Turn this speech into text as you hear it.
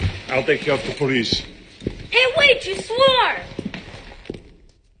I'll take you up to police. Hey, wait, you swore!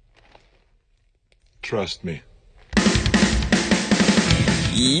 Trust me.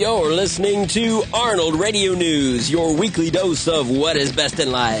 You're listening to Arnold Radio News, your weekly dose of what is best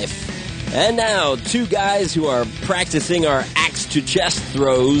in life. And now, two guys who are practicing our axe-to-chest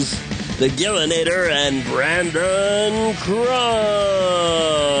throws, the Gillinator and Brandon Crum.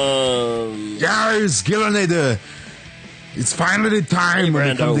 Yes, Gillinator. It's finally time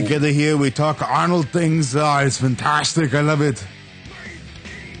when we come together here. We talk Arnold things. Oh, it's fantastic. I love it.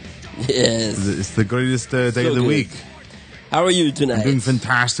 Yes. It's the greatest day of the week. How are you tonight? I'm doing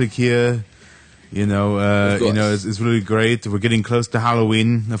fantastic here. You know, it's really great. We're getting close to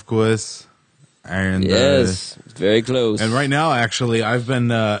Halloween, of course. And yes, very close. And right now, actually, I've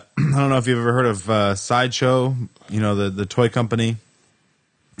been, I don't know if you've ever heard of Sideshow, you know, the toy company.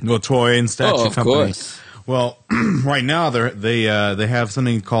 Well, toy and statue company. Course. Well, right now they have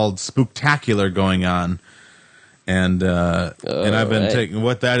something called Spooktacular going on. And I've been taking,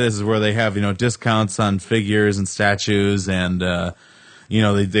 what that is where they have, you know, discounts on figures and statues, and you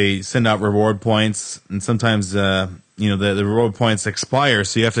know, they send out reward points, and sometimes you know, the reward points expire,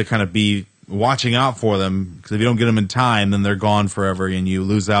 so you have to kind of be watching out for them, because if you don't get them in time, then they're gone forever and you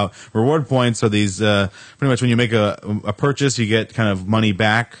lose out. Reward points are these pretty much when you make a purchase, you get kind of money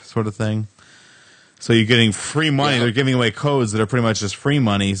back sort of thing. So you're getting free money. Yeah. They're giving away codes that are pretty much just free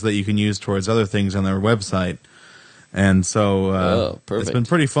money so that you can use towards other things on their website. And so it's been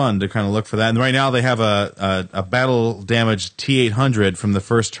pretty fun to kind of look for that. And right now they have a battle damaged T-800 from the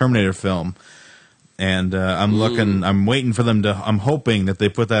first Terminator film. And I'm waiting for them to, I'm hoping that they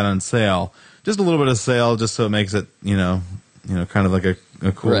put that on sale. Just a little bit of sale, just so it makes it, you know, kind of like a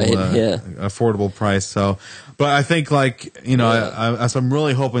cool, affordable price. So, but I think, like, you know, so I'm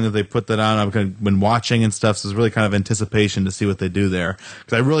really hoping that they put that on. I've been watching and stuff, so it's really kind of anticipation to see what they do there.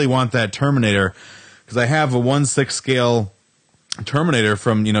 Because I really want that Terminator. Because I have a 1/6 scale Terminator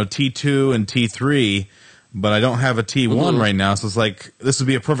from, you know, T2 and T3, but I don't have a T1 right now. So it's like, this would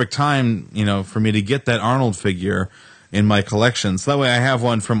be a perfect time, you know, for me to get that Arnold figure in my collection. So that way I have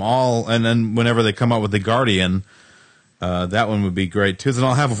one from all, and then whenever they come out with the Guardian, that one would be great too. So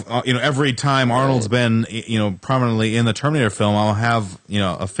I'll have, you know, every time Arnold's been, you know, prominently in the Terminator film, I'll have, you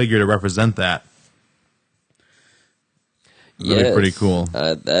know, a figure to represent that. That'd be pretty cool.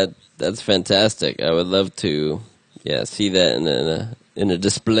 That's fantastic. I would love to, see that in a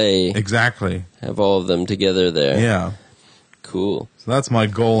display. Exactly. Have all of them together there. Yeah. Cool. So that's my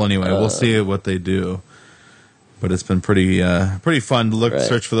goal anyway. We'll see what they do. But it's been pretty fun to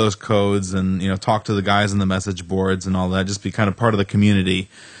search for those codes, and, you know, talk to the guys in the message boards and all that. Just be kind of part of the community.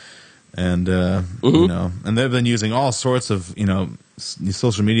 And you know, and they've been using all sorts of, you know,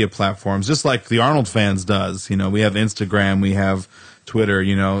 social media platforms, just like the Arnold Fans does. You know, we have Instagram, we have Twitter,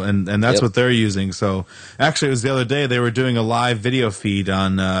 you know, and that's what they're using. So actually, it was the other day they were doing a live video feed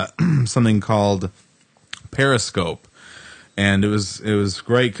on something called Periscope, and it was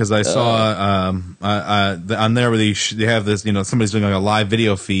great because I saw on there where they have this, you know, somebody's doing like a live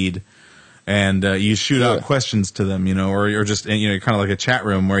video feed. And you shoot out questions to them, you know, or just, you know, kind of like a chat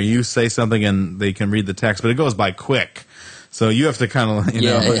room where you say something and they can read the text, but it goes by quick. So you have to kind of, you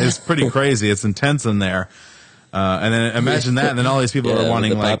know, it's pretty crazy. It's intense in there. And then imagine that, and then all these people are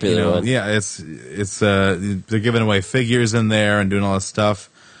wanting, like, you know, it's they're giving away figures in there and doing all this stuff,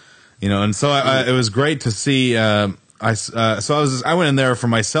 you know. And so it was great to see. I went in there for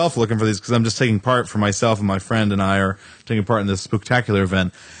myself looking for these because I'm just taking part for myself, and my friend and I are taking part in this Spooktacular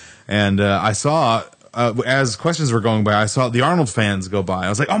event. And I saw, as questions were going by, I saw the Arnold Fans go by. I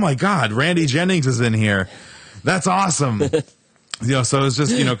was like, oh my God, Randy Jennings is in here. That's awesome. You know, so it was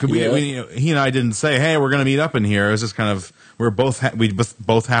just, you know, he and I didn't say, hey, we're going to meet up in here. It was just kind of, we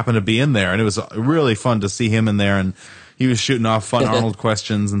both happened to be in there. And it was really fun to see him in there. And he was shooting off fun Arnold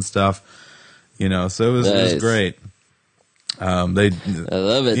questions and stuff, you know, so it was great. I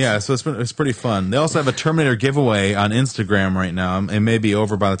love it. Yeah, so it's pretty fun. They also have a Terminator giveaway on Instagram right now. It may be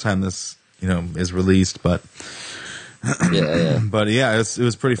over by the time this, you know, is released, but but yeah, it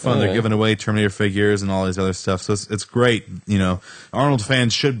was pretty fun. They're giving away Terminator figures and all these other stuff. So it's great. You know, Arnold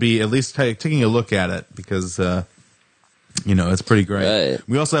fans should be at least taking a look at it because you know, it's pretty great. Right.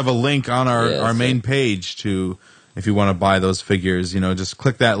 We also have a link on our main page to, if you want to buy those figures, you know, just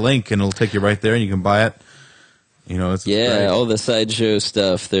click that link and it'll take you right there and you can buy it. You know, it's great. All the Sideshow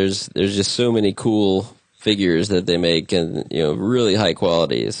stuff. There's just so many cool figures that they make, and, you know, really high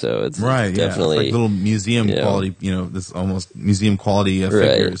quality. So it's definitely it's like little museum quality. You know, this almost museum quality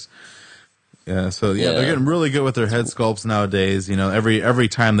figures. Yeah, so they're getting really good with their head sculpts nowadays. You know, every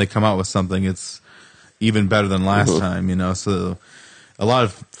time they come out with something, it's even better than last time. You know, so a lot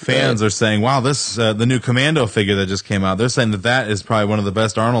of fans are saying, wow, this the new Commando figure that just came out. They're saying that is probably one of the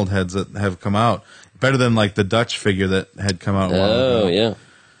best Arnold heads that have come out. Better than like the Dutch figure that had come out a while ago. Oh, yeah.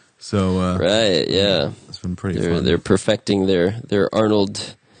 So, right, yeah. It's been pretty fun. They're perfecting their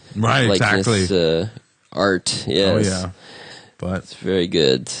Arnold likeness, exactly. Art. Yes. Oh, yeah. But it's very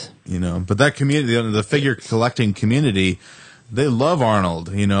good. But that community, the figure collecting community, they love Arnold.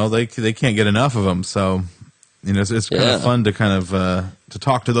 They can't get enough of him. So, it's kind of fun to kind of to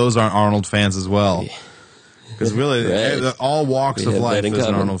talk to those Arnold fans as well. Because really, all walks of life is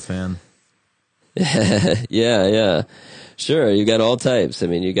an Arnold fan. Yeah. Sure, you got all types. I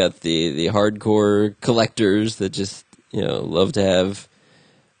mean, you got the hardcore collectors that just, love to have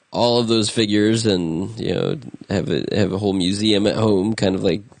all of those figures and, have a whole museum at home, kind of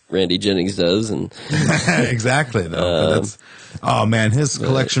like Randy Jennings does. And exactly, though. Oh man, his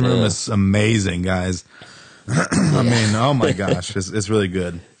collection room is amazing, guys. I mean, oh my gosh, it's really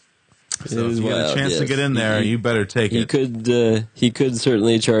good. So if you get a chance to get in there, you better take it. He could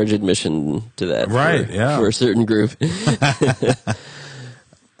certainly charge admission to that, right? For a certain group.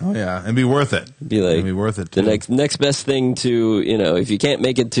 Oh yeah, it'd be worth it. It'd be worth it too. The next best thing to if you can't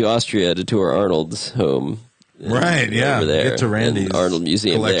make it to Austria to tour Arnold's home, right? Yeah, over there, get to Randy's Arnold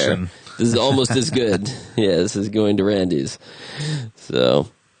Museum collection. There. This is almost as good. Yeah, this is going to Randy's. So,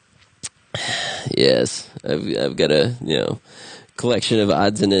 yes, I've got a collection of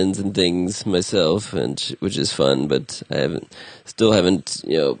odds and ends and things myself, which is fun, but I still haven't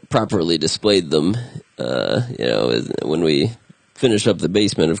properly displayed them. When we finish up the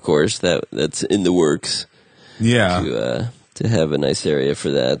basement, of course, that's in the works. Yeah, to have a nice area for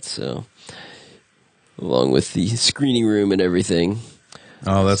that. So, along with the screening room and everything.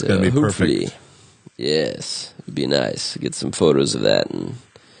 Oh, that's going to be perfect. Yes, it'd be nice to get some photos of that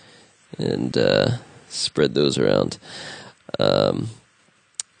and spread those around.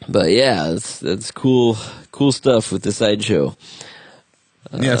 But yeah, that's cool stuff with the sideshow.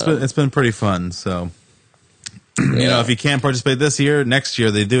 Yeah, it's been pretty fun. So, if you can't participate this year, next year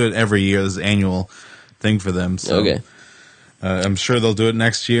they do it every year. This is an annual thing for them. So, okay. I'm sure they'll do it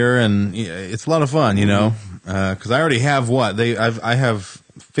next year, and it's a lot of fun. Because I already have I have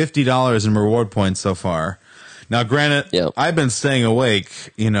 $50 in reward points so far. Now, granted, I've been staying awake,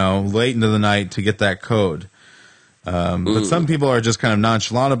 late into the night to get that code. But some people are just kind of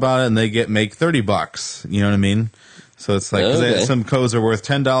nonchalant about it, and they make $30. You know what I mean? So it's like some codes are worth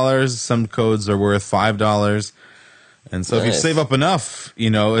 $10, some codes are worth $5, and so if you save up enough,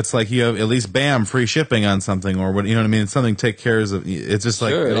 it's like you have at least free shipping on something, or what, you know what I mean? Something take cares of. It's just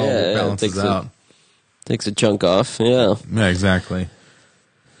like it all balances out. Takes a chunk off. Yeah. Yeah. Exactly.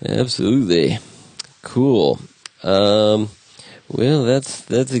 Absolutely. Cool. Well, that's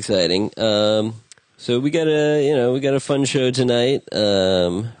exciting. So we got a fun show tonight.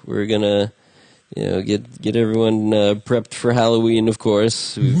 We're gonna, get everyone prepped for Halloween. Of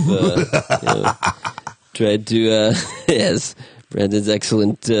course, we've tried to. Yes, Brandon's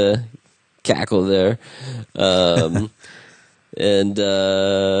excellent cackle there, and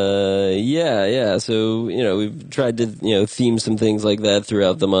yeah. So we've tried to theme some things like that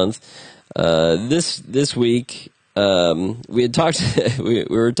throughout the month. This week. We had talked. we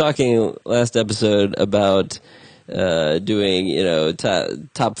were talking last episode about doing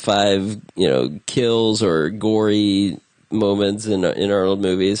top 5 kills or gory moments in Arnold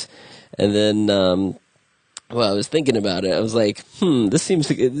movies, and then I was thinking about it. I was like, this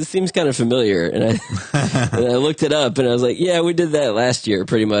seems kind of familiar, and I looked it up, and I was like, yeah, we did that last year,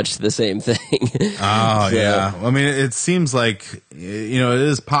 pretty much the same thing. Oh yeah, I mean, it seems like it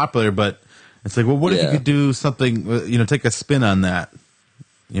is popular, but. It's like, well, what if you could do something, take a spin on that,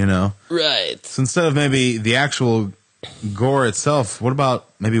 Right. So instead of maybe the actual gore itself, what about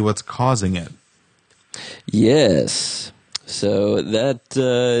maybe what's causing it? Yes. So that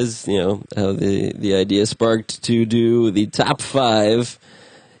is, how the idea sparked to do the top 5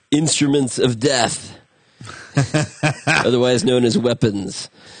 instruments of death, otherwise known as weapons.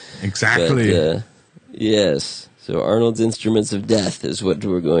 Exactly. But, yes. So Arnold's Instruments of Death is what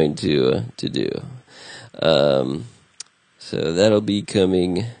we're going to do. So that'll be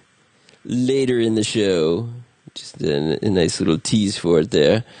coming later in the show. Just a nice little tease for it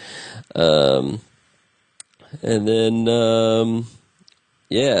there. And then,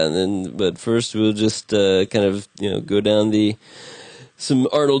 but first we'll just kind of go down some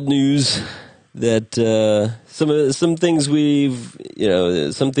Arnold news that some things we've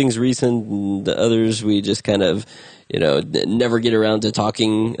some things recent and others we just kind of never get around to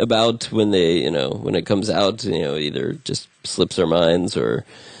talking about when they when it comes out, either just slips our minds or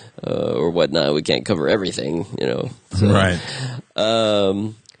or whatnot. We can't cover everything, So, Right.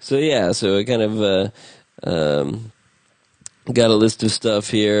 So I kind of got a list of stuff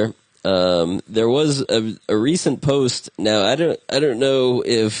here. There was a recent post. Now I don't know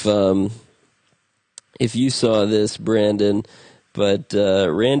if you saw this, Brandon, but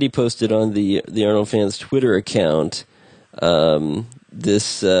Randy posted on the Arnold Fans Twitter account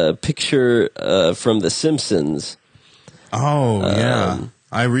this picture from The Simpsons. Oh, yeah.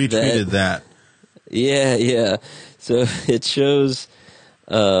 I retweeted that. Yeah. So it shows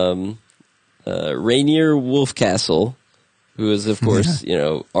Rainier Wolfcastle, who is, of course,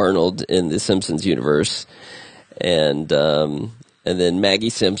 Arnold in the Simpsons universe, and then Maggie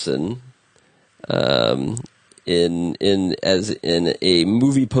Simpson, in a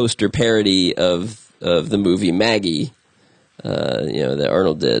movie poster parody of the movie Maggie, that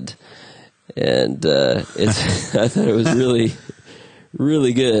Arnold did, and it's I thought it was really,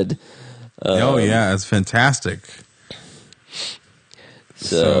 really good. Yeah, it's fantastic.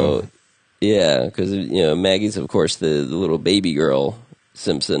 So yeah, because Maggie's of course the little baby girl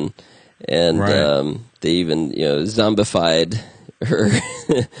Simpson, and right. They even zombified her.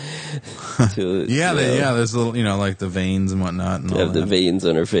 There's little like the veins and whatnot, and all have the veins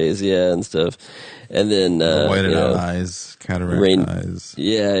on her face, and stuff, and then the whited out eyes, cataract eyes.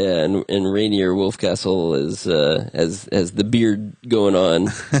 Yeah, and Rainier Wolfcastle is has the beard going on.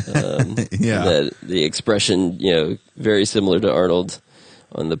 The expression very similar to Arnold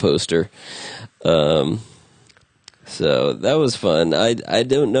on the poster. So that was fun. I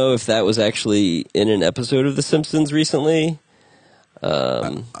don't know if that was actually in an episode of The Simpsons recently.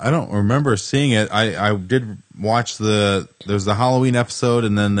 I don't remember seeing it. I did watch there's the Halloween episode,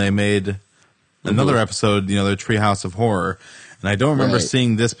 and then they made another episode, their Treehouse of Horror. And I don't remember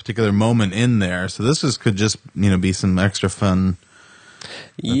seeing this particular moment in there. So this could just, be some extra fun.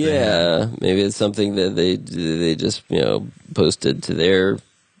 Yeah, maybe it's something that they just, posted to their,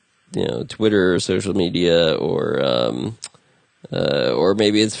 Twitter or social media, or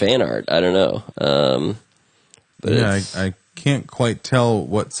maybe it's fan art. I don't know. But I can't quite tell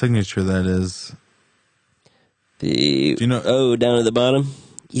what signature that is. Do you know? Oh, down at the bottom?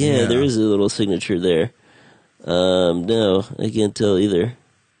 Yeah, there is a little signature there. No, I can't tell either.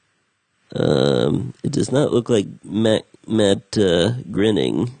 It does not look like Matt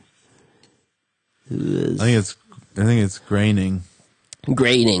Groening. I think it's Groening.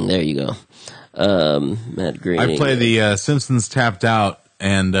 Groening, there you go. Matt Groening. I play the Simpsons Tapped Out,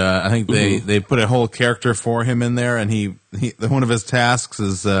 and I think they put a whole character for him in there, and he one of his tasks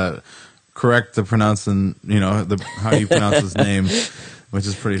is correct the pronouncing, how you pronounce his name, which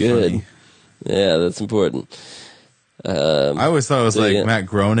is pretty funny. Yeah, that's important. I always thought it was Matt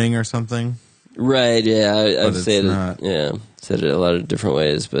Groening or something. Right, yeah, I've said it. Yeah, said it a lot of different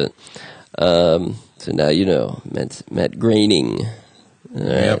ways, but so now you know, Matt Groening. All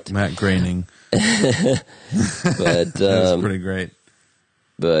right. Yep, Matt Groening. But that's pretty great.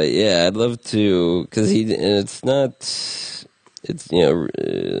 But yeah, I'd love to, because Randy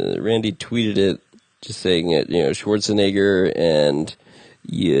tweeted it, just saying it. Schwarzenegger and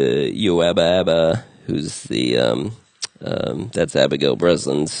Yoabba Abba, who's the that's Abigail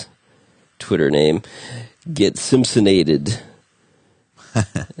Breslin's Twitter name, get Simpsonated.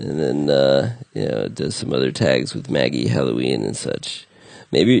 And then does some other tags with Maggie, Halloween, and such.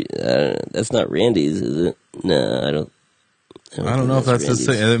 Maybe that's not Randy's, is it? No, I don't know if that's the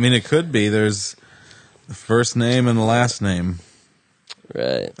same. I mean, it could be. There's the first name and the last name,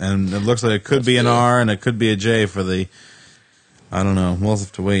 right? And it looks like it could be an R and it could be a J for the. I don't know. We'll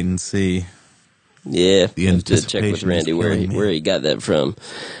have to wait and see. Yeah, have to check with Randy where he got that from.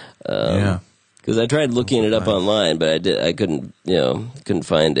 Yeah, because I tried looking it up online, but I couldn't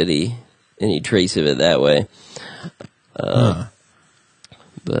find any trace of it that way.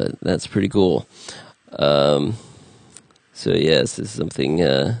 But that's pretty cool. So yes, this is something.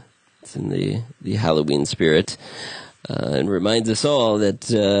 It's in the Halloween spirit, and reminds us all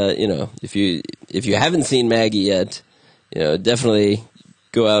that if you haven't seen Maggie yet, definitely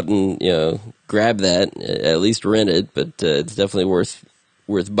go out and grab that, at least rent it. But it's definitely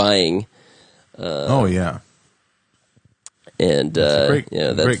worth buying. Oh yeah, and that's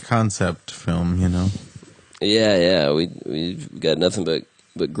a great concept film. Yeah, we've got nothing but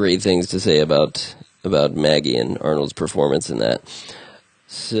great things to say about Maggie and Arnold's performance in that.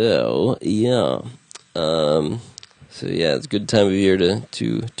 So yeah, it's a good time of year to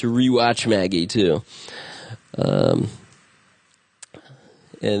rewatch Maggie too. And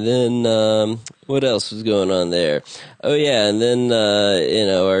then what else was going on there? Oh yeah, and then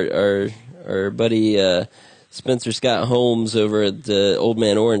our buddy Spencer Scott Holmes over at the Old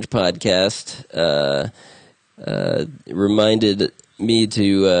Man Orange podcast reminded me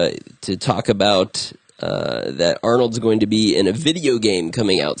to talk about that Arnold's going to be in a video game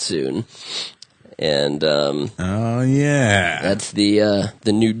coming out soon. And oh yeah, that's the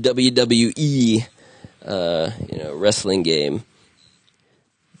new WWE wrestling game.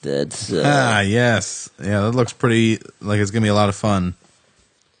 That's yes, yeah, that looks pretty like it's gonna be a lot of fun.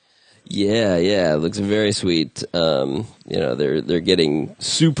 Yeah, it looks very sweet. They're getting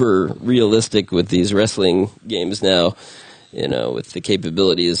super realistic with these wrestling games now. With the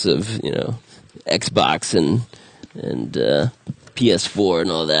capabilities of Xbox and PS4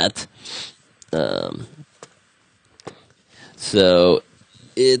 and all that. So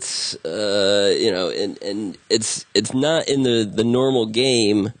it's and it's not in the normal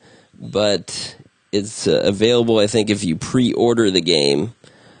game, but it's available. I think if you pre-order the game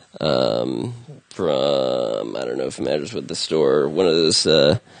from I don't know if it matters what the store, one of those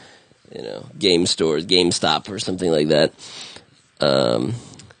game stores, GameStop or something like that.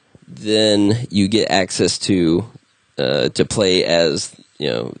 Then you get access to play as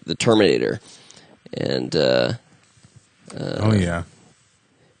the Terminator, and oh yeah,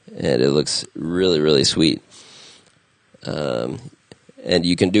 and it looks really, really sweet. And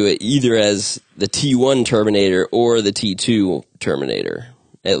you can do it either as the T1 Terminator or the T2 Terminator.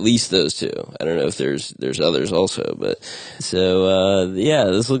 At least those two. I don't know if there's others also, but so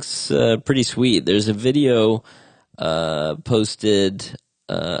this looks pretty sweet. There's a video posted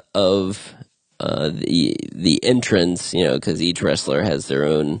of the entrance, because each wrestler has their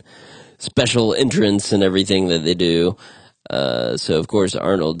own special entrance and everything that they do. So of course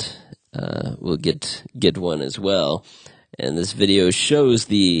Arnold will get one as well. And this video shows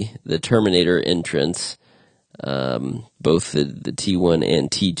the Terminator entrance, both the T1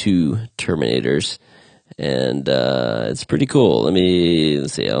 and T2 Terminators, and it's pretty cool.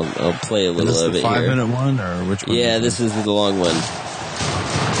 Let's see. I'll play a little of it here. Is this the 5-minute one, or which one? Yeah, this is the long one.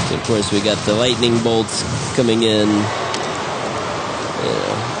 So of course we got the lightning bolts coming in,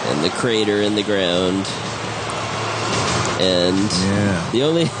 and the crater in the ground, and the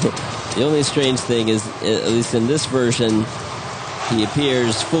only strange thing is, at least in this version, he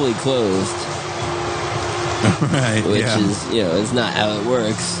appears fully clothed. Right, which is, it's not how it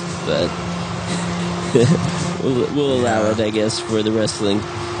works, but we'll allow it, I guess, for the wrestling.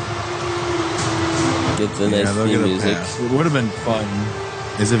 Get the nice theme music. What would have been fun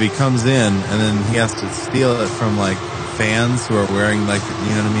is if he comes in and then he has to steal it from fans who are wearing like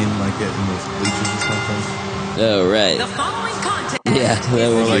in the bleachers or something. Oh right. The following content that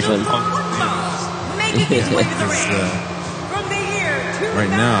would be fun. Making his way to the ring. From the year 2029,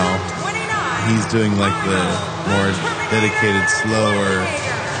 right now, he's doing the more dedicated, slower.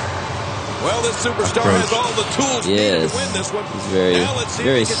 Well, this superstar has all the tools needed to win this one. He's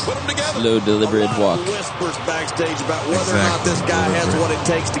very slow, deliberate walk. Whispers backstage about whether or not this guy has what it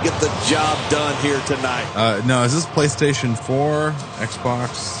takes to get the job done here tonight. No, is this PlayStation 4,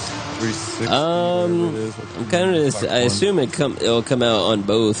 Xbox 360? I'm kind of. I assume it'll come out on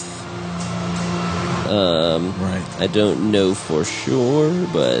both. Right. I don't know for sure,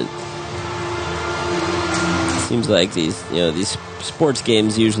 but it seems like these sports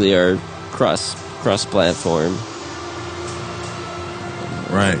games usually are cross-platform.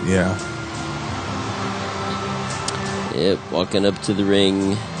 Right, yeah. Yep, walking up to the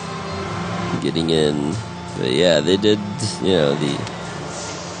ring, getting in. But yeah, they did,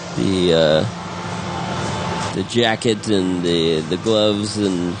 the jacket and the gloves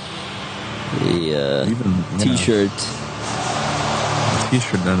and the t-shirt.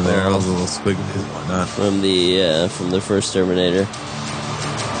 T-shirt under there, all the little squigglies and whatnot. From the first Terminator.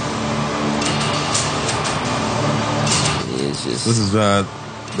 This is the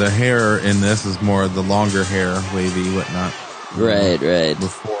hair in this is more the longer hair, wavy, whatnot. Right.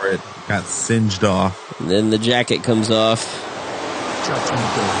 Before it got singed off. And then the jacket comes off.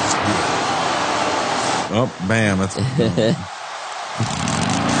 Oh, bam! That's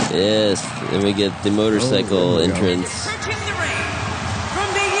yes. Then we get the motorcycle entrance. Approaching the ring.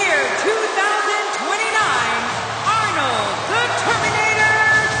 From the year 2029, Arnold the Terminator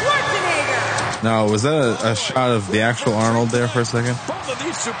Schwarzenegger. Now, was that a shot of the actual Arnold there for a second?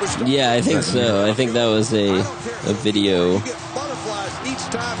 Yeah, I think so. I think that was a video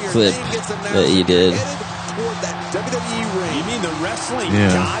clip that he did. You mean the wrestling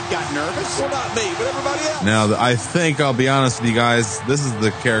god got nervous? Well, not me, but everybody else. Now, I think, I'll be honest with you guys, this is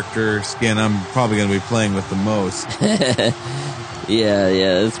the character skin I'm probably going to be playing with the most. Yeah,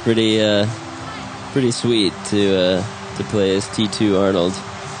 it's pretty sweet to play as T2 Arnold.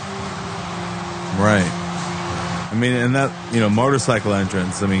 Right. I mean, and that, motorcycle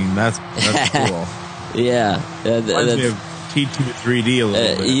entrance, I mean, that's cool. Yeah. Reminds me of T2 3D a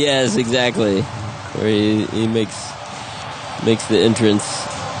little bit. Yes, exactly. Where he makes the entrance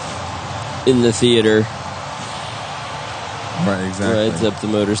in the theater. Right, exactly. Rides up the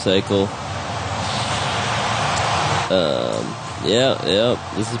motorcycle. Yeah.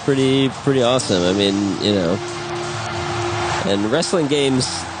 This is pretty awesome. I mean, and wrestling games,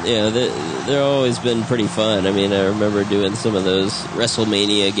 they're always been pretty fun. I mean, I remember doing some of those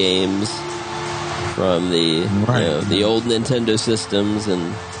WrestleMania games from the the old Nintendo systems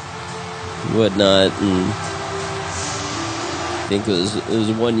and whatnot, and I think it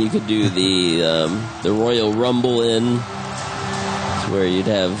was one you could do the Royal Rumble in, where you'd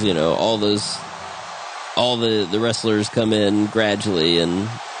have all the wrestlers come in gradually and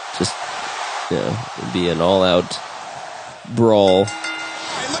just it'd be an all-out brawl.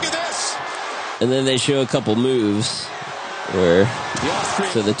 Hey, look at this! And then they show a couple moves where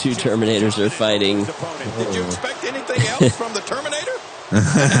the two Terminators are fighting. Did you expect anything else from the Terminator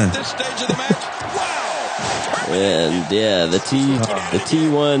at this stage of the match? Wow! And the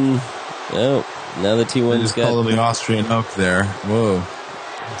T1. Oh, now the T1's just got call the Austrian oak there. Whoa.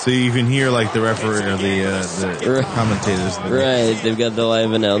 So you can hear like the referee or the commentators. Right, they've got the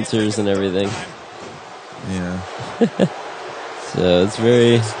live announcers and everything. Yeah. So it's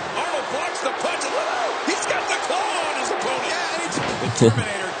very. Arnold blocks the punch. He's got the claw on his opponent.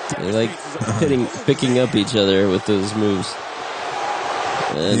 Yeah, they like picking up each other with those moves.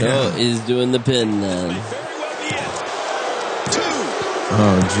 And he's doing the pin now.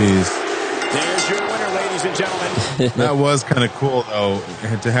 Oh, jeez. There's your winner, ladies and gentlemen. That was kind of cool, though,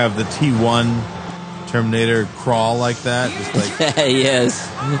 to have the T1 Terminator crawl like that. Just like yes.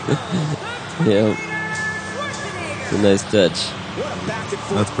 Yep. It's a nice touch.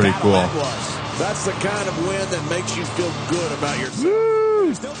 That's pretty cool. That's the kind of win that makes you feel good about yourself.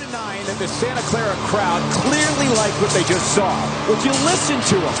 There's no denying that the Santa Clara crowd clearly liked what they just saw. Would you listen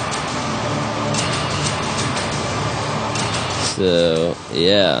to them? So,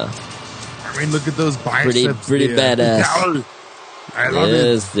 yeah. I mean, look at those biceps. Pretty badass. I love it.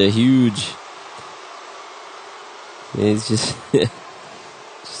 Yes, they're huge. He's just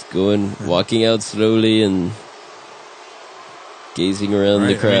walking out slowly and gazing around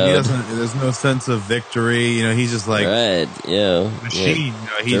the crowd. There's no sense of victory. He's just like machine.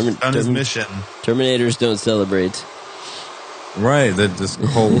 He's done his mission. Terminators don't celebrate. Right, they're just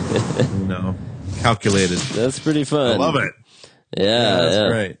cold. Calculated. That's pretty fun. I love it. Yeah,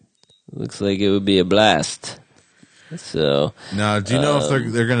 that's great. Looks like it would be a blast. So now, do you know if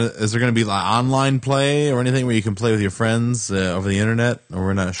is there gonna be like online play or anything where you can play with your friends over the internet, or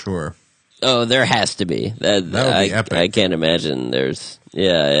we're not sure? Oh, there has to be. That would be epic. I can't imagine there's.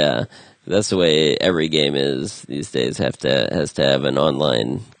 Yeah. That's the way every game is these days. Has to have an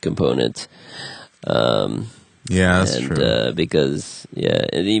online component. Yeah, that's true. Because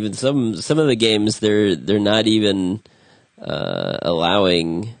and even some of the games they're not even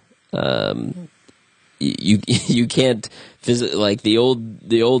allowing. You can't visit like the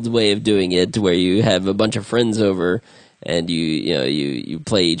old way of doing it, where you have a bunch of friends over and you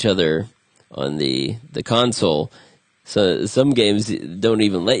play each other on the console. So some games don't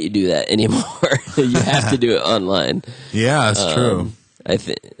even let you do that anymore. You have to do it online. Yeah, that's true. I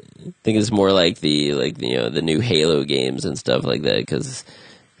think it's more like the new Halo games and stuff like that, because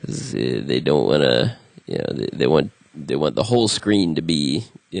they don't want to they want the whole screen to be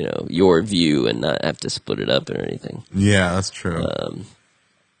your view and not have to split it up or anything. Yeah, that's true.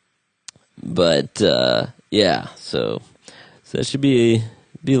 So that should be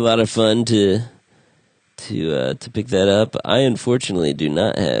a lot of fun to pick that up. I unfortunately do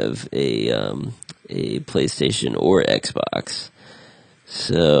not have a PlayStation or Xbox,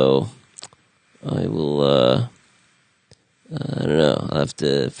 so I will. I don't know. I'll have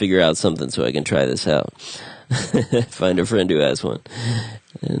to figure out something so I can try this out. Find a friend who has one,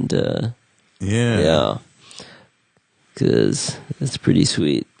 and yeah, because that's pretty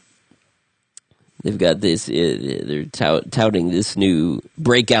sweet. They've got this. They're touting this new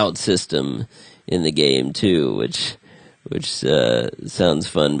breakout system in the game too, which sounds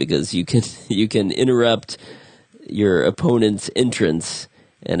fun, because you can interrupt your opponent's entrance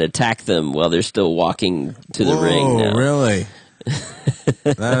and attack them while they're still walking to the ring. Now. Really?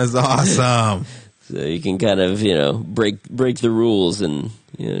 That is awesome. So you can kind of break the rules and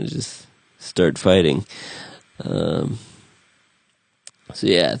just start fighting. So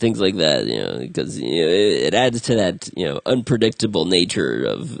yeah, things like that, because it adds to that unpredictable nature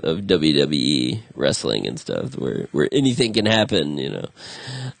of WWE wrestling and stuff, where anything can happen.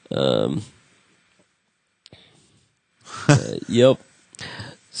 Yep.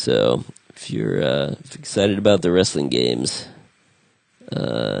 So if you're excited about the wrestling games,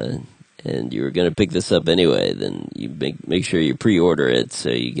 and you were going to pick this up anyway, then you make sure you pre-order it so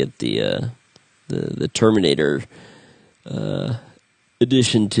you get the Terminator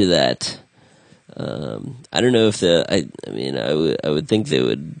addition to that. I don't know if I would think they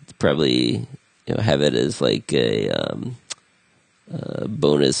would probably have it as like a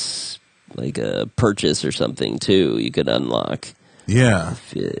bonus, like a purchase or something too. You could unlock. Yeah.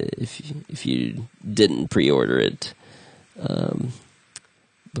 If you didn't pre-order it.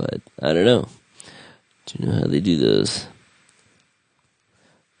 But I don't know. Do you know how they do those?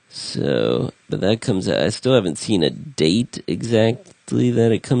 So, but that comes out. I still haven't seen a date exactly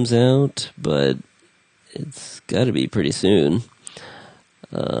that it comes out, but it's got to be pretty soon.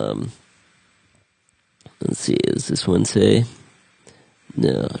 Let's see. Does this one say?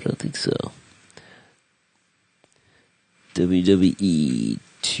 No, I don't think so. WWE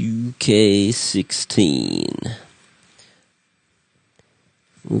 2K16.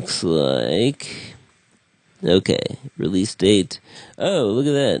 Looks like, okay, release date. Oh, look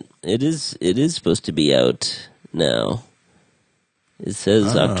at that. It is supposed to be out now. It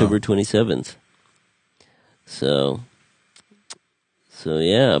says October 27th. So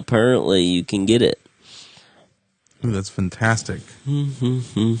yeah, apparently you can get it. Ooh, that's fantastic. Yep,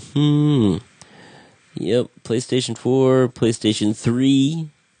 PlayStation 4, PlayStation 3,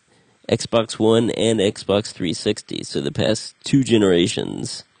 Xbox One, and Xbox 360. So the past 2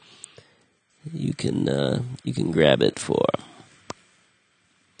 generations, you can grab it for.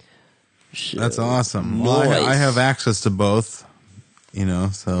 So, that's awesome. Well, nice. I have access to both,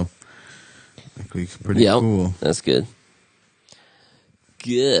 so I think it's pretty cool. That's good.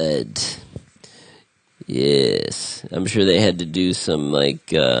 Good. Yes, I'm sure they had to do some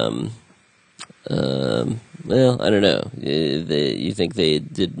well, I don't know. You think they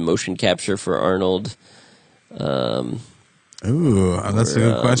did motion capture for Arnold? Ooh, that's a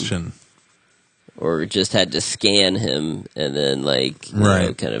good question. Or just had to scan him and then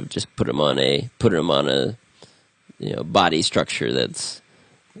kind of just put him on a body structure that's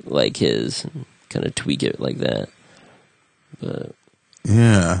like his, and kind of tweak it like that. But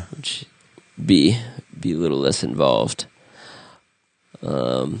yeah, which be a little less involved.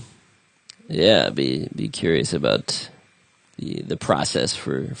 Yeah, be curious about the process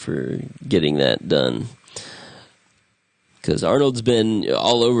for getting that done. Because Arnold's been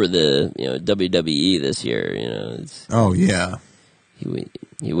all over the WWE this year. Oh yeah.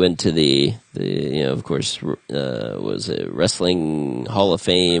 He went to the of course was it Wrestling Hall of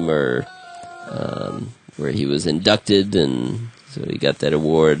Fame or where he was inducted, and so he got that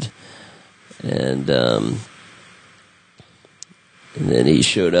award, and then he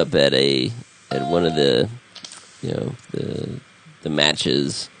showed up at one of the the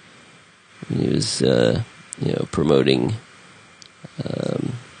matches. He was promoting.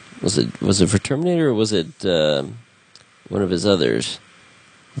 Was it for Terminator, or was it one of his others?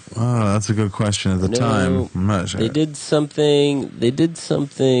 Oh, that's a good question. At the time, I'm not sure. They did something.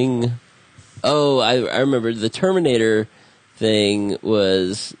 Oh, I remember the Terminator thing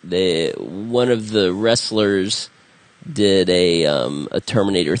was one of the wrestlers did a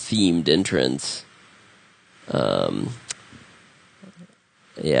Terminator themed entrance.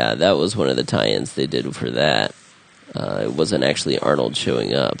 Yeah, that was one of the tie-ins they did for that. It wasn't actually Arnold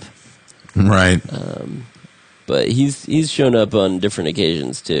showing up, right? But he's shown up on different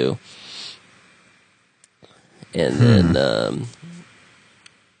occasions too. And then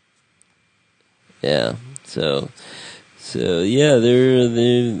yeah, so yeah,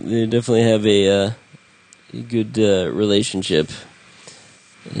 they definitely have a good relationship,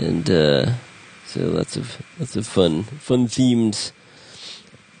 and so lots of fun themes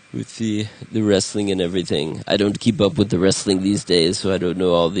with the wrestling and everything. I don't keep up with the wrestling these days, so I don't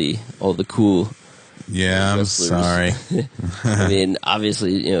know all the cool. Yeah, wrestlers. I'm sorry. I mean,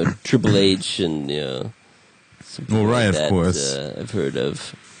 obviously, Triple H and well, right, like that, of course, I've heard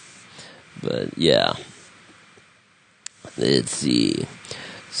of, but yeah. Let's see.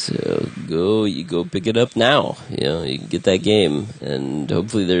 So you go pick it up now. You can get that game, and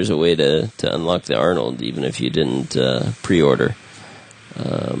hopefully there's a way to unlock the Arnold, even if you didn't pre-order.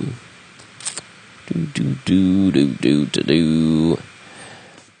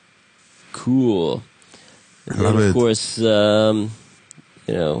 Cool. And then, of course, we're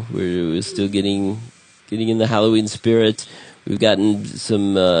still getting in the Halloween spirit. We've gotten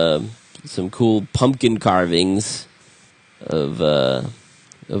some cool pumpkin carvings of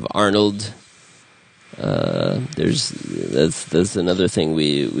Arnold That's another thing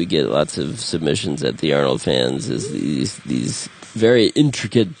we get lots of submissions at the Arnold Fans is these very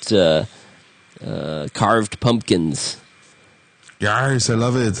intricate carved pumpkins. Yes, I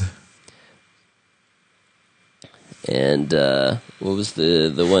love it. And what was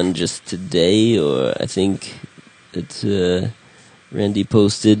the one just today, or I think that Randy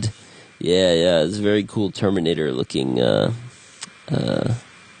posted? Yeah, it's a very cool Terminator looking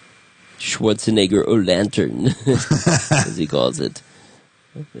Schwarzenegger lantern, as he calls it.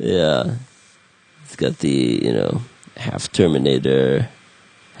 Yeah, it's got the half Terminator,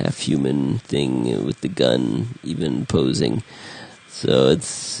 half human thing with the gun, even posing. So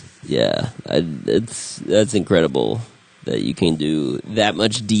that's incredible that you can do that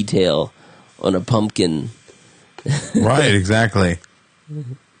much detail on a pumpkin. Right, exactly.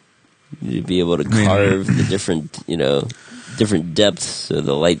 To be able to carve the different depths so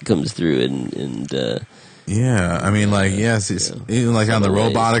the light comes through and yeah, I mean, even like on the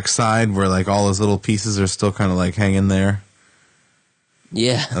robotic side where like all those little pieces are still kind of like hanging there.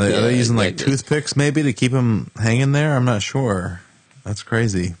 Yeah. Are they using like toothpicks maybe to keep them hanging there? I'm not sure. That's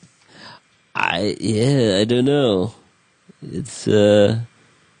crazy. I don't know. It's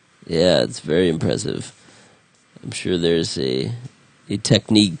it's very impressive. I'm sure there's a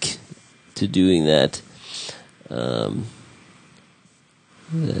technique to doing that.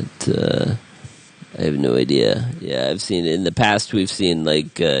 That I have no idea. Yeah, I've seen in the past. We've seen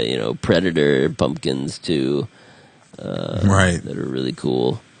like Predator pumpkins too. Right. That are really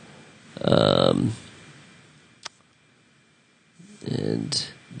cool.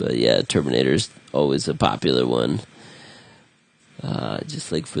 But yeah, Terminator's always a popular one.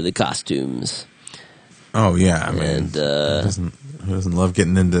 Just like for the costumes. Oh yeah, I mean, who doesn't love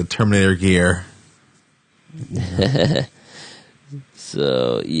getting into Terminator gear?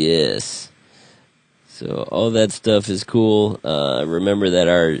 So yes, so all that stuff is cool. Remember that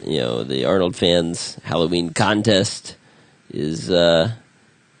the Arnold Fans Halloween contest is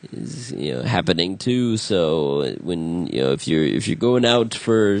happening too. So when if you're going out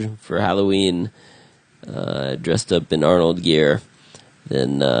for Halloween, dressed up in Arnold gear,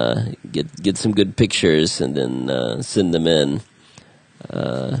 then get some good pictures and then send them in.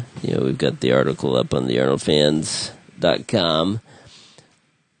 We've got the article up on the ArnoldFans.com.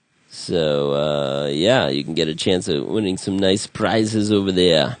 So you can get a chance of winning some nice prizes over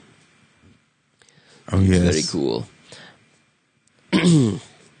there. Oh yes, very cool. Pretty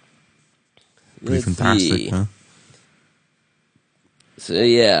fantastic, huh?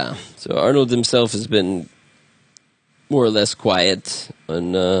 So Arnold himself has been more or less quiet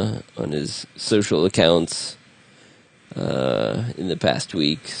on his social accounts in the past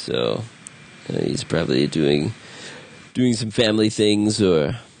week. So he's probably doing some family things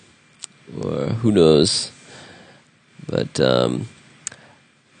or who knows. But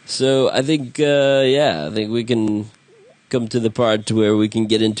so I think we can come to the part where we can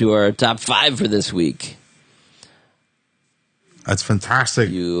get into our top 5 for this week. That's fantastic.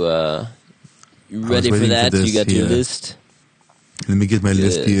 You ready for that? You got your list? Let me get my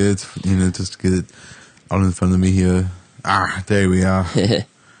list here. Just get it all in front of me here. There we are. All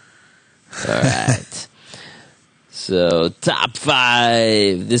right. So, top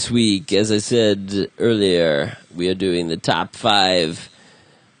 5 this week. As I said earlier, we are doing the top 5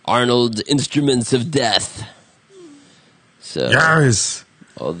 Arnold instruments of death. So, yes,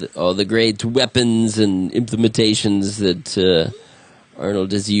 all the great weapons and implementations that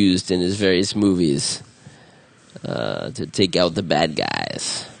Arnold has used in his various movies to take out the bad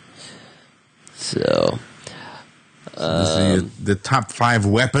guys. So, the top 5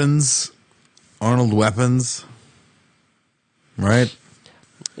 weapons, Arnold weapons, right?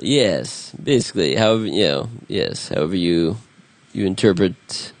 Yes, basically. However you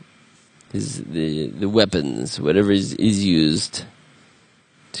interpret the weapons, whatever is used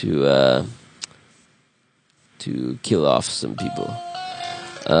to kill off some people.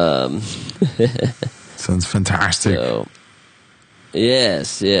 Sounds fantastic. So,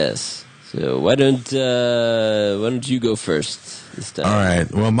 yes. So why don't you go first this time? All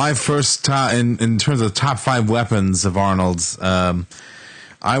right. Well, my first in terms of top 5 weapons of Arnold's,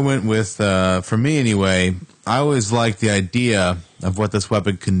 I went with for me anyway. I always liked the idea of what this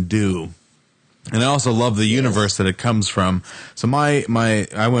weapon can do. And I also love the universe that it comes from. So I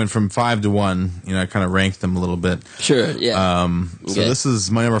went from 5 to 1. I kind of ranked them a little bit. Sure, yeah. So this is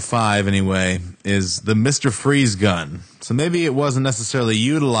my number 5 anyway, is the Mr. Freeze gun. So maybe it wasn't necessarily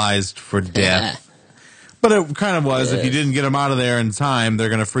utilized for death, but it kind of was. Yes. If you didn't get them out of there in time, they're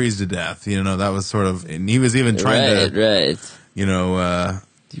going to freeze to death. That was sort of, and he was even trying to,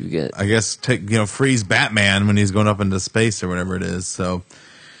 you get? I guess freeze Batman when he's going up into space or whatever it is. So,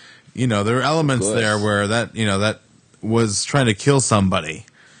 there are elements there where that was trying to kill somebody.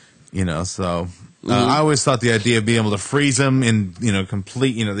 So I always thought the idea of being able to freeze him in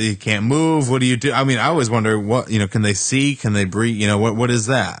complete, he can't move. What do you do? I mean, I always wonder what can they see? Can they breathe? What is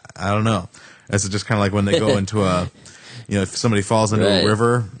that? I don't know. It's just kind of like when they go into a, if somebody falls into a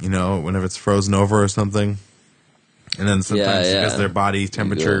river, whenever it's frozen over or something. And then sometimes because their body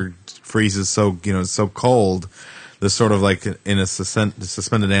temperature freezes so cold, there's sort of like in a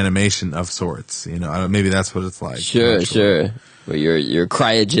suspended animation of sorts. Maybe that's what it's like. Sure. Where you're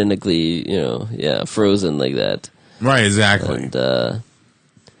cryogenically, frozen like that. Right, exactly. And,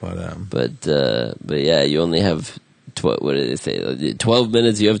 but yeah, you only have what did they say? 12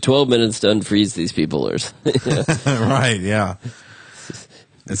 minutes. You have 12 minutes to unfreeze these people, or right? Yeah.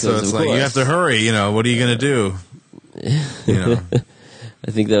 And so it's like you have to hurry. What are you going to do? I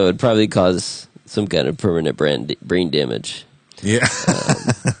think that would probably cause some kind of permanent brain damage. Yeah,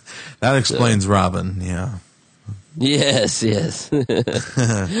 that explains Robin. Yeah. Yes. He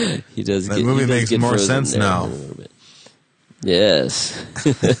does. That movie makes more sense now. Yes.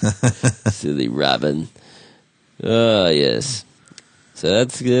 Silly Robin. Oh, yes. So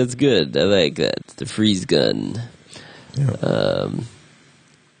that's good. I like that. The freeze gun. Yeah.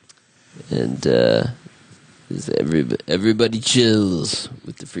 And everybody chills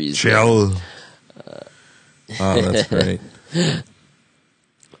with the freeze gun. Chill. Oh, that's great.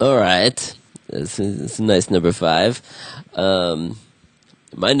 All right. That's a nice number 5.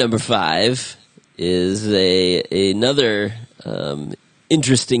 My number 5 is another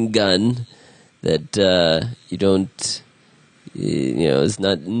interesting gun that you don't, is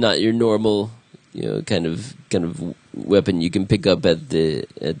not your normal, kind of weapon you can pick up at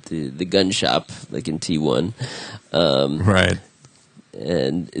the gun shop like in T1. Right.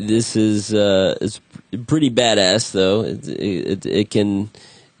 And this is it's pretty badass though.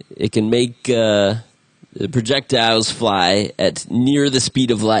 It can make projectiles fly at near the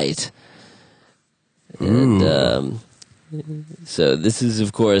speed of light. And so this is,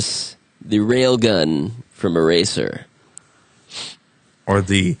 of course, the railgun from Eraser. Or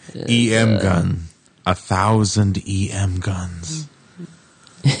the EM gun. 1,000 EM guns.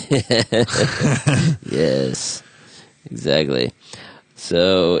 Yes, exactly.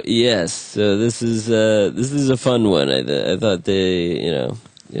 So this is a fun one. I thought they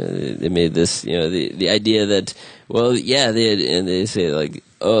made this, the idea that, they say like,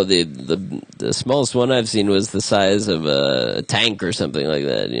 oh, the smallest one I've seen was the size of a tank or something like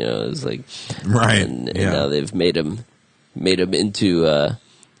that. It's like, right, and now they've made them into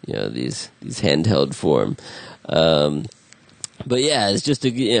these handheld form. But yeah, it's just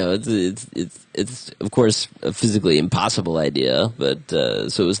it's of course a physically impossible idea, but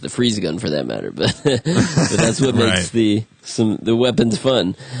so is the freeze gun for that matter. But that's what makes the weapons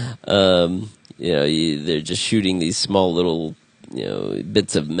fun. They're just shooting these small little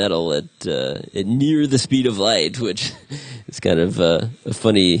bits of metal at near the speed of light, which is kind of a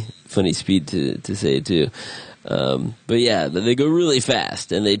funny speed to say too. But yeah, they go really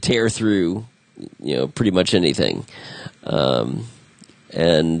fast and they tear through pretty much anything.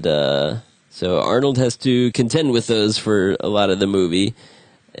 So Arnold has to contend with those for a lot of the movie,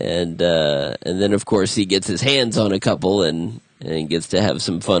 and then of course he gets his hands on a couple and gets to have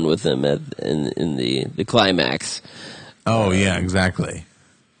some fun with them in the climax. Oh yeah, exactly.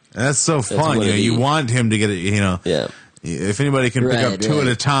 And that's so fun. You want him to get it. Yeah. If anybody can pick up two at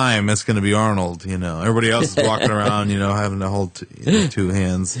a time, it's going to be Arnold. Everybody else is walking around, having to hold two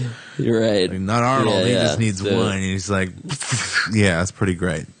hands. You're right. I mean, not Arnold. He just needs one. And he's like, yeah, it's pretty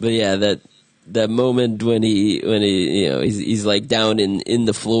great. But yeah, that moment when he's like down in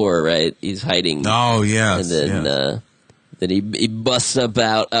the floor, right? He's hiding. Oh yes. And then he busts up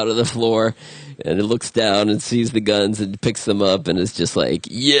out of the floor. And it looks down and sees the guns and picks them up, and it's just like,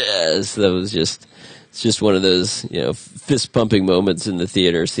 yes, it's just one of those, fist pumping moments in the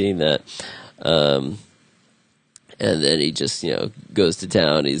theater, seeing that. And then he just, goes to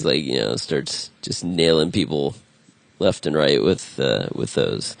town. He's like, starts just nailing people left and right with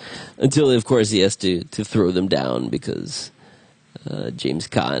those, until of course he has to throw them down because James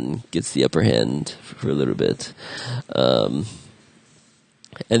Caan gets the upper hand for a little bit.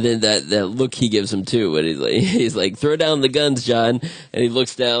 And then that look he gives him too, when he's like, throw down the guns, John, and he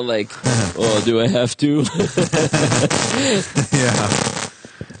looks down like, oh, do I have to? Yeah.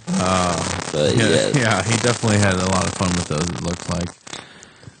 But yeah, he definitely had a lot of fun with those. It looked like,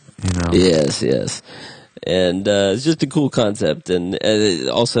 Yes. And it's just a cool concept, and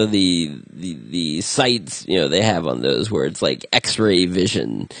also the sights they have on those where it's like X-ray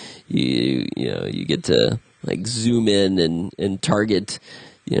vision. You get to like zoom in and target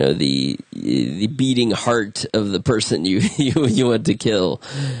the beating heart of the person you want to kill,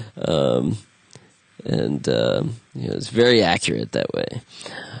 and it's very accurate that way.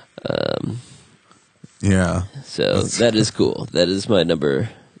 Yeah. So that is cool. That is my number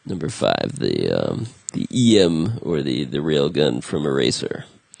 5. The EM, or the railgun from Eraser.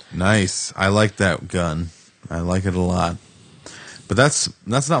 Nice. I like that gun. I like it a lot. But that's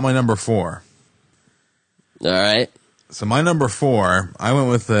not my number 4. All right. So my number 4, I went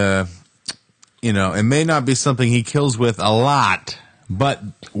with it may not be something he kills with a lot, but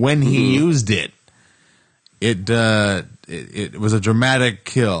when he used it, it was a dramatic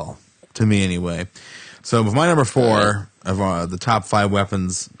kill to me anyway. So my number 4 of the top 5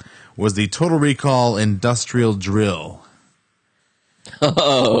 weapons was the Total Recall industrial drill.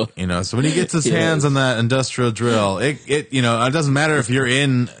 Oh. So when he gets his hands on that industrial drill, it doesn't matter if you're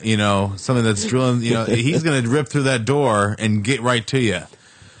in, something that's drilling, he's going to rip through that door and get right to you.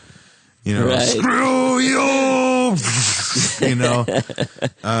 Right. Screw you!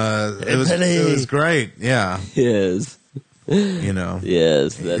 It was great. Yeah. Yes.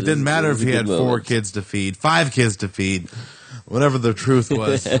 Yes. It didn't matter if he had 4 kids to feed, 5 kids to feed, whatever the truth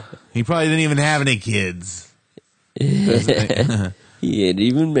was. He probably didn't even have any kids. He ain't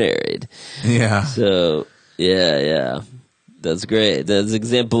even married. Yeah. So yeah, that's great. That's an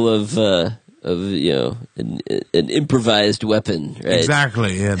example of an improvised weapon, right?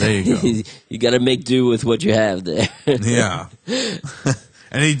 Exactly. Yeah, there you go. You got to make do with what you have there. Yeah.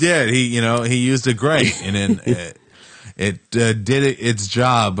 And he did. He used it great, and it did its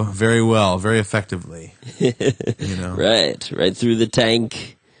job very well, very effectively. Right through the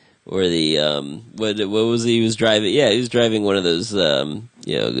tank. Or the what was he was driving? Yeah, he was driving one of those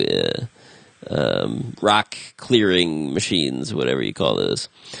rock clearing machines, whatever you call those.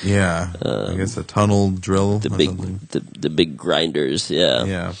 Yeah, I guess a tunnel drill. The big grinders. Yeah.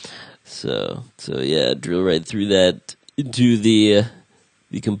 Yeah. So yeah, drill right through that into the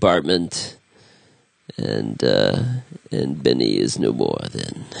compartment, and Benny is no more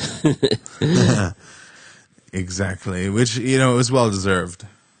then. Exactly, which it was well deserved.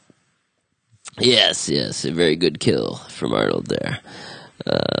 Yes, a very good kill from Arnold there.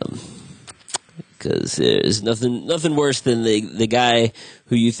 Because there's nothing worse than the guy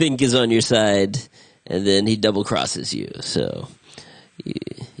who you think is on your side, and then he double crosses you. So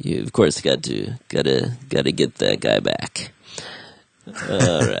you of course got to get that guy back.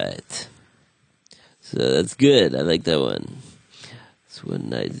 All right. So that's good. I like that one. That's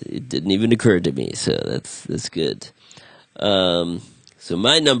one it didn't even occur to me. So that's good. So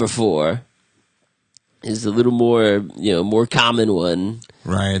my number 4 is a little more common one.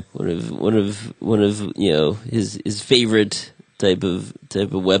 Right. One of his favorite type of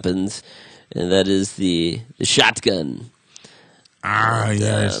weapons, and that is the shotgun.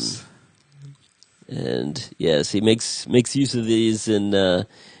 Yes. And yes, he makes use of these in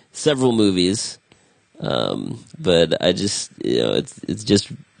several movies. But I just it's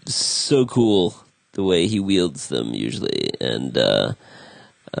just so cool the way he wields them usually, and the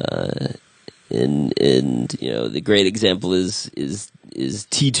great example is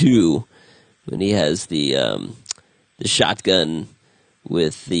T2 when he has the shotgun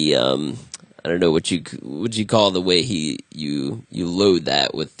with the I don't know what you call the way you load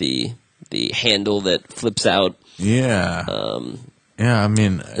that with the handle that flips out. Yeah. Yeah, I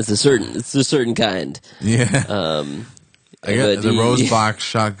mean it's a certain kind. Yeah. I got the rose box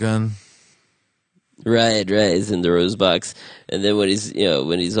shotgun. Right. He's in the rose box, and then when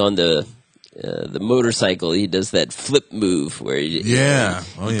he's on the motorcycle, he does that flip move where he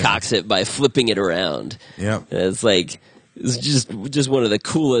cocks it by flipping it around. Yep. It's just one of the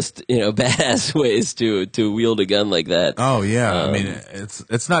coolest, badass ways to wield a gun like that. Oh yeah, I mean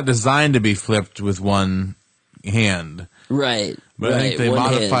it's not designed to be flipped with one hand. Right. But I think they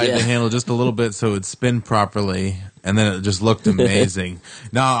modified the handle just a little bit so it would spin properly, and then it just looked amazing.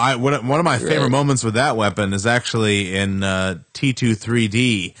 Now, one of my favorite moments with that weapon is actually in T2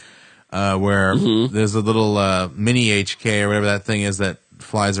 3D, where there's a little mini HK or whatever that thing is that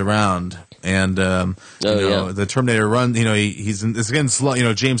flies around, and the Terminator runs. He's it's again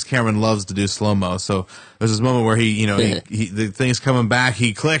slow. James Cameron loves to do slow mo, so there's this moment where he the thing's coming back,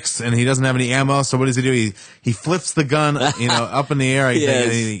 he clicks, and he doesn't have any ammo. So what does he do? He flips the gun, up in the air,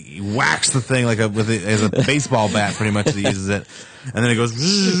 and he whacks the thing as a baseball bat, pretty much. He uses it, and then it goes,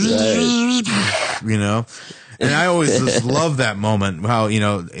 And I always just love that moment. How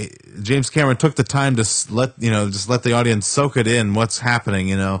James Cameron took the time to let the audience soak it in what's happening.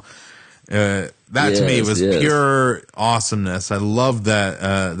 That to me was pure awesomeness. I loved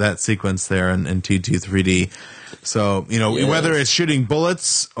that sequence there in T2 3D. So whether it's shooting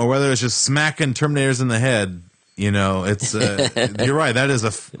bullets or whether it's just smacking Terminators in the head, it's you're right. That is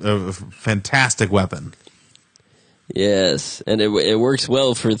a fantastic weapon. Yes, and it works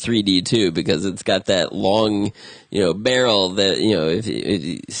well for 3D too because it's got that long, barrel that if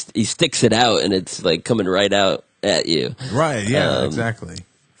he sticks it out and it's like coming right out at you. Right. Yeah. Exactly.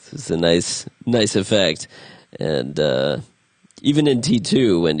 It's a nice effect, and even in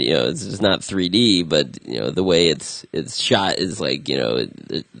T2 when it's just not 3D, but the way it's shot is like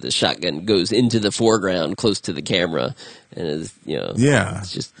the shotgun goes into the foreground close to the camera, and is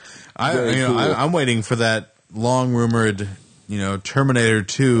it's just cool. I'm waiting for that long rumored Terminator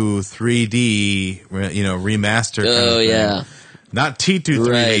 2 3D remaster. Oh yeah, not T2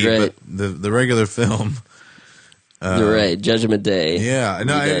 3D, but the regular film. Right, Judgment Day. Yeah,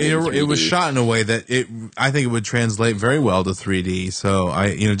 no, it was shot in a way that I think it would translate very well to 3D. So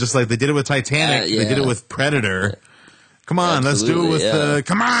just like they did it with Titanic, they did it with Predator. Come on, let's do it with.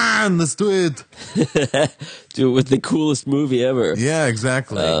 Come on, let's do it. Do it with the coolest movie ever. Yeah,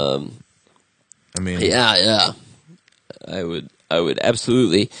 exactly. Yeah. I would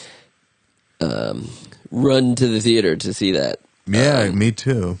absolutely run to the theater to see that. Yeah, me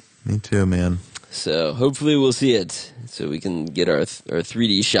too, man. So hopefully we'll see it, so we can get our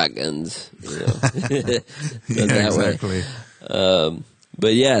 3D shotguns. Exactly.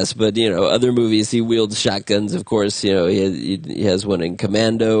 But other movies he wields shotguns. Of course, he has one in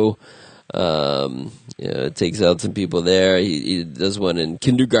Commando. It takes out some people there. He does one in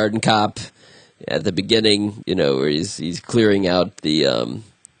Kindergarten Cop at the beginning. Where he's clearing out the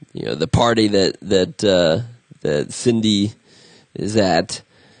the party that Cindy is at.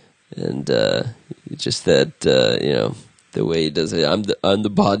 And just that the way he does it, I'm the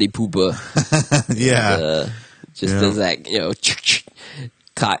body pooper. Yeah, does that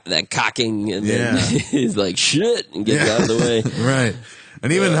that cocking, and then he's like shit and gets out of the way. Right,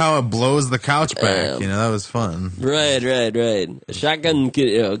 and even how it blows the couch back, that was fun. Right. A shotgun,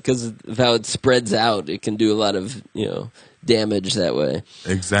 because of how it spreads out, it can do a lot of damage that way.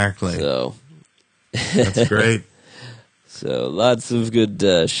 Exactly. So that's great. So lots of good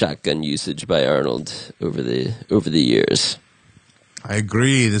shotgun usage by Arnold over the years. I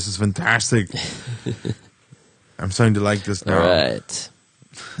agree. This is fantastic. I'm starting to like this now. All right.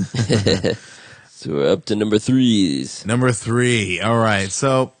 So we're up to number 3s. Number 3. All right.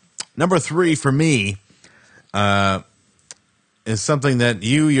 So number 3 for me is something that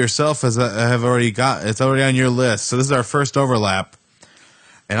you yourself have already got. It's already on your list. So this is our first overlap.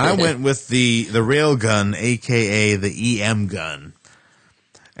 And I went with the rail gun, a.k.a. the EM gun.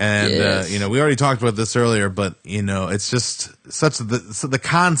 And, we already talked about this earlier, but, it's just the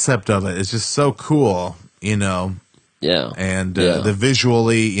concept of it is just so cool, Yeah. And the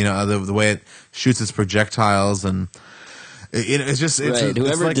visually, the way it shoots its projectiles and, it's just, it's, right.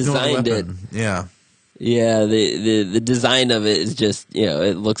 Whoever like designed it. Yeah. Yeah, the design of it is just,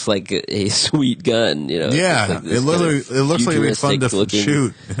 it looks like a sweet gun, Yeah, like it looks like it'd be fun to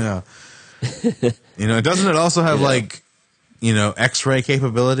shoot. Yeah. Doesn't it also have X-ray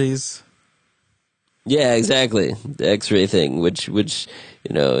capabilities? Yeah, exactly. The X-ray thing, which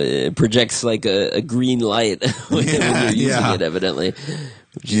it projects like a green light when you're using it, evidently.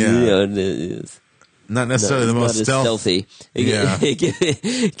 Which is, not necessarily the most stealthy.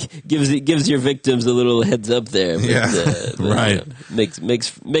 It gives your victims a little heads up there. But, right.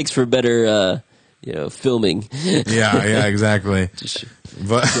 Makes for better filming. Yeah, exactly. Just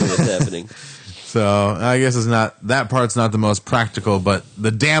what's happening. So I guess that part's not the most practical, but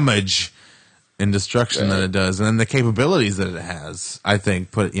the damage and destruction that it does, and then the capabilities that it has, I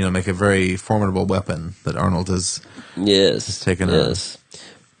think make a very formidable weapon that Arnold has taken on.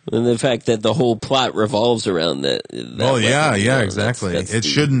 And the fact that the whole plot revolves around that. Exactly. It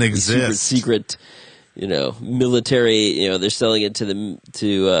shouldn't exist. Super secret, military. They're selling it to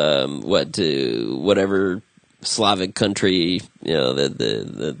whatever Slavic country, that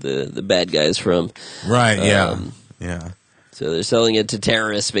the bad guy's from. Right. Yeah. So they're selling it to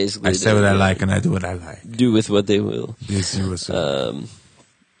terrorists, basically. I say what I like, and I do what I like. Do with what they will. Yes, you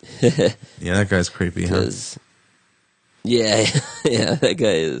yeah, that guy's creepy, huh? Yeah, that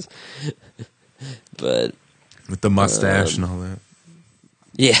guy is. But with the mustache and all that.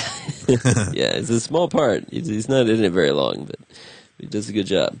 Yeah, yeah, it's a small part. He's not in it very long, but he does a good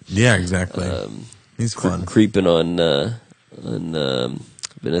job. Yeah, exactly. He's fun. Creeping on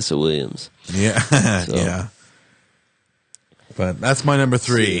Vanessa Williams. Yeah, yeah. But that's my number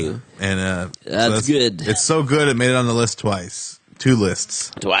 3, So, and that's good. It's so good it made it on the list twice, 2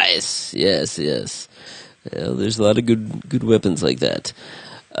 lists. Twice, yes. Yeah, there's a lot of good weapons like that.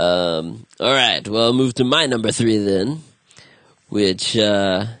 All right, well, I'll move to my number 3 then, which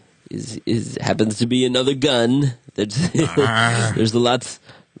is happens to be another gun. There's lots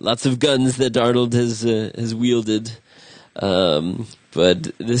of guns that Arnold has wielded,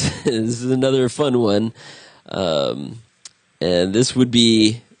 but this is another fun one, and this would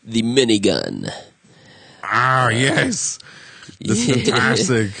be the minigun. Yes, this is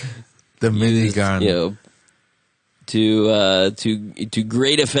fantastic. The minigun, to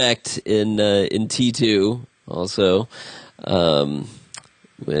great effect in T2 also,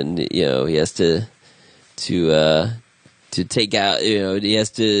 when he has to take out, he has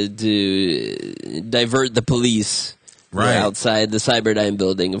to divert the police outside the Cyberdyne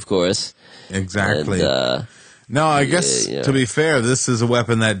building, of course. Exactly. And, no, I guess to be fair, this is a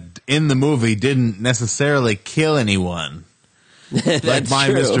weapon that in the movie didn't necessarily kill anyone. Like my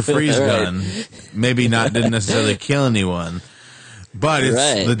true. Mr. Freeze Right. gun, maybe didn't necessarily kill anyone, but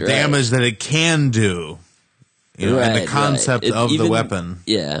it's the damage that it can do. And the concept of the weapon.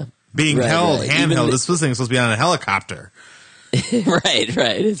 Yeah. Being held, handheld. This thing is supposed to be on a helicopter. Right.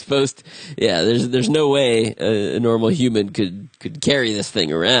 It's supposed. There's no way a normal human could carry this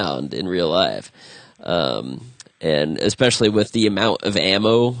thing around in real life, and especially with the amount of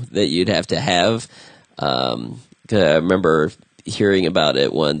ammo that you'd have to have. 'Cause I remember hearing about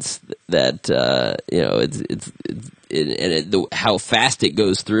it once that how fast it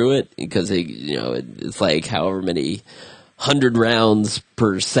goes through it, because it's like however many 100 rounds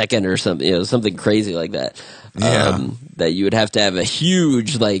per second or something, something crazy like that. That you would have to have a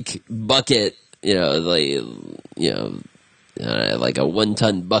huge bucket, like a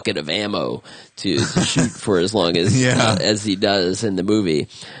 1-ton bucket of ammo to shoot for as long as he does in the movie.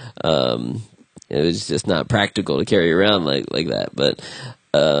 It was just not practical to carry around like that. But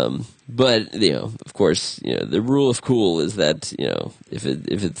of course, the rule of cool is that if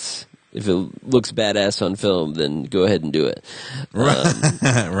it looks badass on film, then go ahead and do it.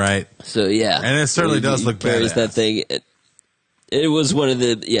 Right. So yeah, and it certainly does look carries badass. That thing. It was one of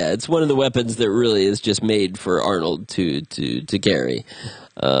the it's one of the weapons that really is just made for Arnold to carry.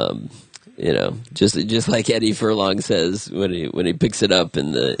 Just like Eddie Furlong says when he picks it up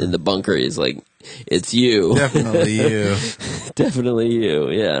in the bunker, he's like, "It's you, definitely you, definitely you."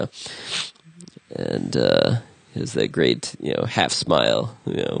 Yeah, and has that great half smile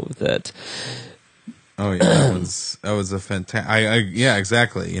with that. Oh yeah, that was a fantastic. Yeah,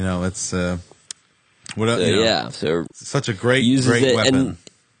 exactly. It's so such a great it, weapon.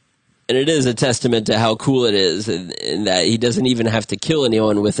 And it is a testament to how cool it is, in that he doesn't even have to kill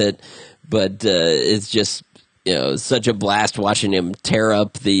anyone with it, but it's just such a blast watching him tear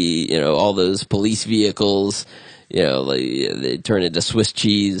up the all those police vehicles. They turn into Swiss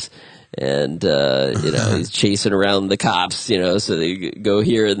cheese, and he's chasing around the cops. So they go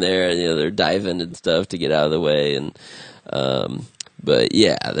here and there, and they're diving and stuff to get out of the way. And but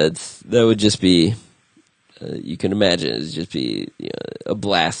yeah, that would just be. You can imagine it'd just be a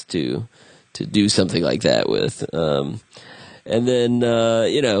blast to do something like that with, and then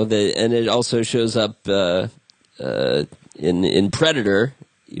and it also shows up in Predator,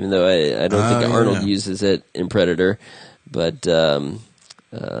 even though I don't think Arnold uses it in Predator, but yeah,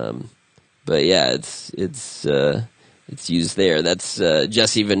 it's used there. That's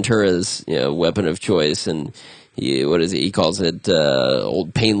Jesse Ventura's weapon of choice, and he calls it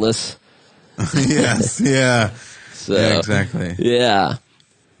Old Painless. Yes, yeah. So, yeah, exactly. Yeah,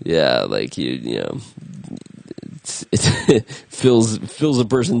 like it fills a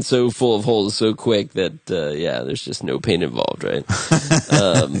person so full of holes so quick that there's just no pain involved, right?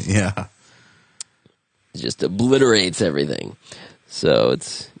 Yeah, it just obliterates everything. So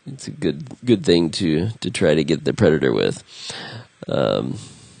it's a good thing to try to get the Predator with.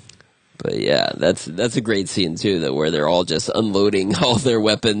 But yeah, that's a great scene too, where they're all just unloading all their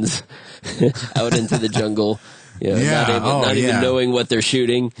weapons out into the jungle. Not even knowing what they're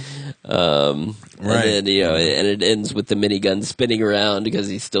shooting. And then, and it ends with the minigun spinning around because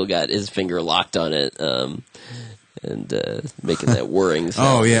he's still got his finger locked on it, and making that whirring sound.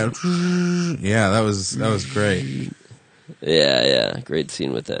 Oh yeah, yeah, that was great. Yeah, great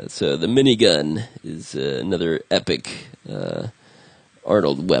scene with that. So the minigun is another epic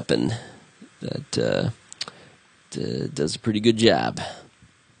Arnold weapon that does a pretty good job.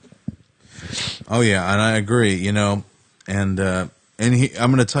 Oh yeah, and I agree. And I'm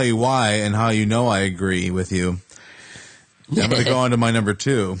going to tell you why and how I agree with you. I'm going to go on to my number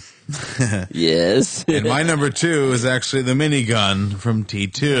 2. Yes. And my number 2 is actually the minigun from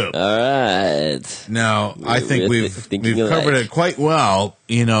T2. All right. Now, I think we've covered it quite well.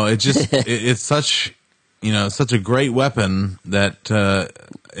 You know, it just it's such such a great weapon that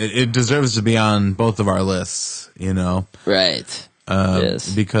it deserves to be on both of our lists. You know, right?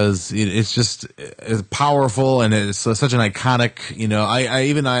 Yes, because it's powerful and it's such an iconic. You know, I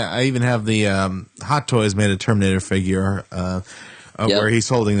even have the Hot Toys made a Terminator figure. Where he's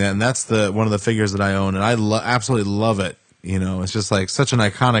holding that, and that's one of the figures that I own, and I absolutely love it. You know, it's just like such an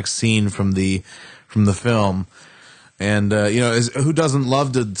iconic scene from the film, and who doesn't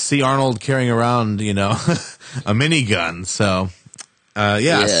love to see Arnold carrying around a minigun? So,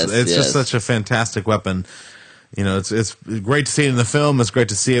 it's just such a fantastic weapon. You know, it's great to see it in the film. It's great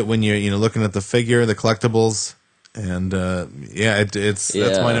to see it when you're looking at the figure, the collectibles, and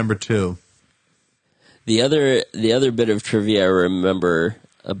that's my number 2. The other bit of trivia I remember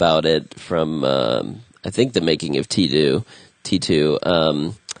about it from I think the making of T2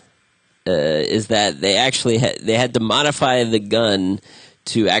 is that they actually had to modify the gun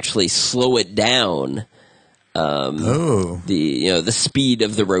to actually slow it down. The speed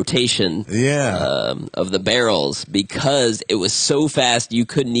of the rotation of the barrels, because it was so fast you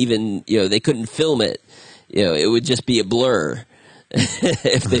couldn't even they couldn't film it. It would just be a blur.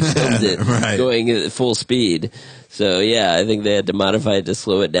 If they filmed it going at full speed. So I think they had to modify it to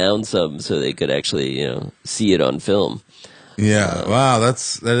slow it down some so they could actually see it on film. Yeah, wow, that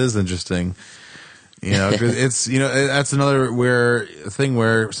is interesting. It's that's another thing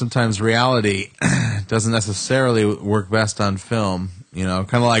where sometimes reality doesn't necessarily work best on film.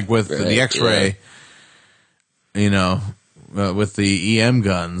 Kind of like with the X-ray. With the EM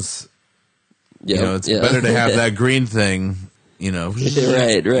guns. It's better to have that green thing.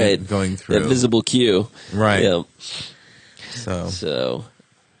 Right. Going through that visible cue, right? Yeah. So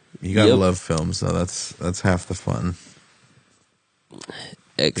you gotta love film. So that's half the fun.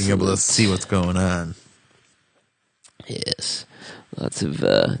 Excellent. Being able to see what's going on. Yes, lots of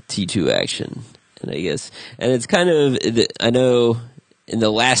T2 action, and it's kind of, I know in The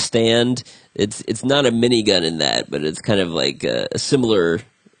Last Stand, it's not a minigun in that, but it's kind of like a similar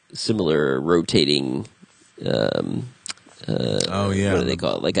rotating. What do they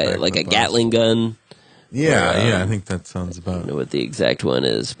call it? Like a Gatling gun. Yeah, I think that sounds about. I don't know what the exact one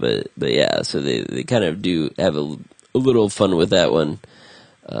is, but yeah. So they kind of do have a little fun with that one,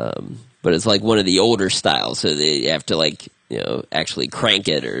 but it's like one of the older styles, so they have to actually crank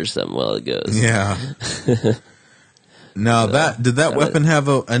it or something while it goes. Yeah. Now did that weapon have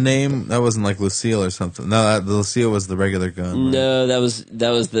a name? That wasn't like Lucille or something. No, the Lucille was the regular gun. Right? No, that was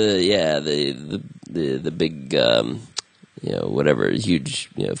the big. Whatever, huge,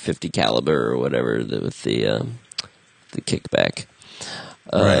 50 caliber or whatever with the kickback.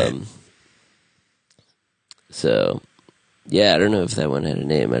 Right. So, I don't know if that one had a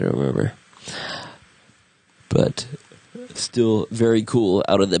name. I don't remember. But still very cool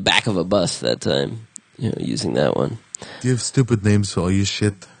out of the back of a bus that time, using that one. You have stupid names for all you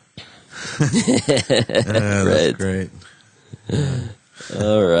shit. That's great.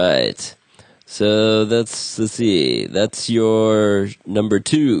 All right. So let's see. That's your number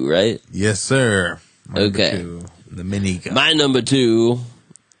 2, right? Yes, sir. Okay. Number 2, the minigun. My number 2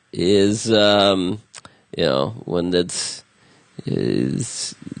 is one that's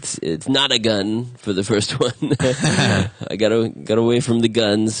it's not a gun for the first one. I got away from the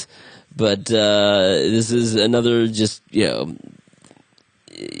guns, but this is another just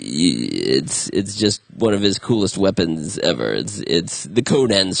it's just one of his coolest weapons ever. It's the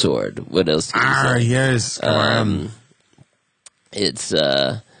Conan sword. What else can you say? Yes, come on. It's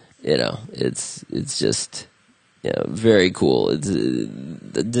it's just very cool. It's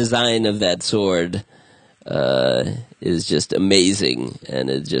the design of that sword is just amazing, and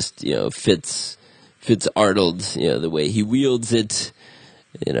it just fits Arnold, the way he wields it,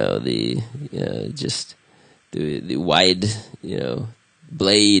 just the wide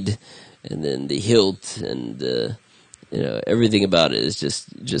blade, and then the hilt, and everything about it is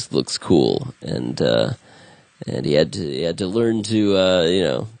just looks cool, and he had to learn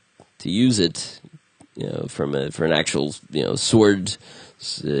to use it for an actual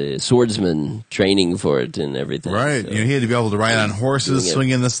swordsman training for it and everything. Right, so, he had to be able to ride on horses,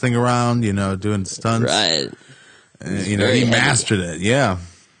 swinging this thing around, doing stunts. Right, he mastered it. Yeah.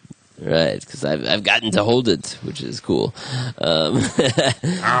 Right, because I've gotten to hold it, which is cool.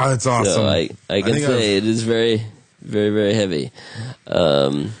 That's awesome. So I can say it is very, very, very heavy.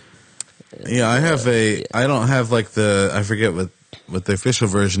 I have I don't have I forget what the official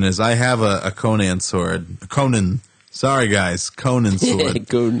version is. I have a Conan sword, Sorry, guys. Conan sword.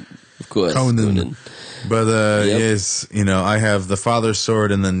 Of course. Conan. But Yep. yes, I have the father's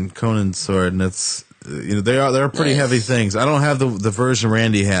sword and then Conan's sword, and it's they're pretty Nice. heavy things. I don't have the version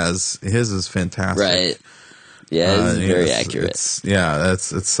Randy has. His is fantastic. Right. Yeah, it's very it's- accurate.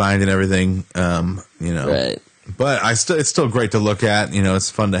 It's signed and everything. Right. But it's still great to look at. It's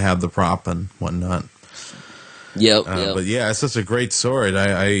fun to have the prop and whatnot. Yep. But yeah, it's such a great sword.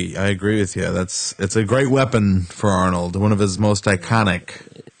 I agree with you. It's a great weapon for Arnold. One of his most iconic.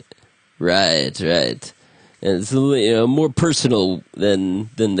 Right. And it's more personal than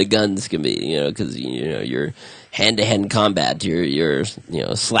the guns can be, because you're hand-to-hand combat. You're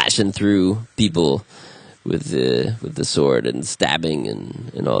slashing through people with the sword and stabbing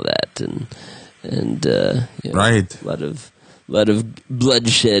and all that and Right. a lot of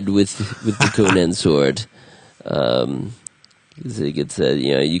bloodshed with the Conan sword. It gets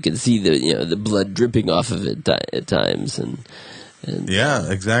you can see the blood dripping off of it at times and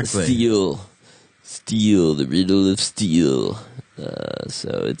Yeah, exactly. Steel, the riddle of steel.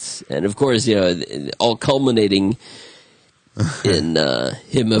 So it's, and of course, all culminating in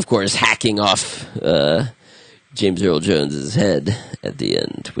him, of course, hacking off James Earl Jones's head at the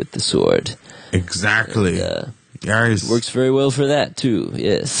end with the sword. Exactly. It works very well for that too.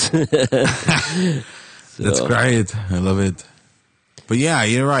 Yes. That's great. I love it. But yeah,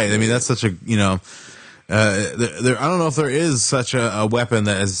 you're right. I mean, that's such a I don't know if there is such a weapon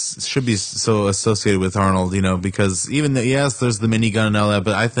that should be so associated with Arnold, because even yes, there's the minigun and all that,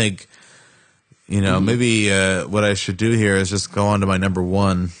 but I think, maybe what I should do here is just go on to my number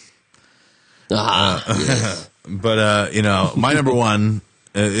one. Yes. But my number one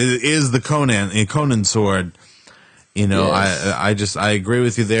is the Conan sword. Yes. I agree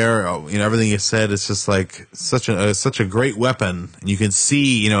with you there. Everything you said, it's just like such a great weapon. And you can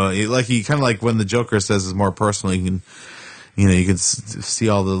see, like when the Joker says it's more personal, you can see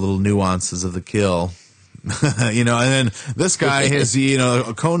all the little nuances of the kill. And then this guy has,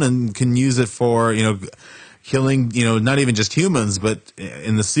 Conan can use it for, killing, not even just humans, but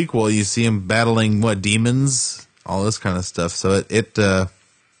in the sequel, you see him battling demons, all this kind of stuff. So it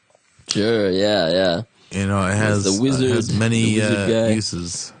Sure. Yeah. it has the wizard, has many the wizard guy.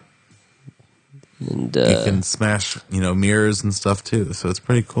 uses. And He can smash, mirrors and stuff too. So it's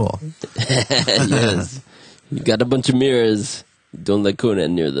pretty cool. yes, you got a bunch of mirrors. Don't let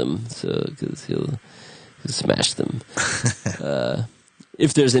Conan near them, because he'll smash them.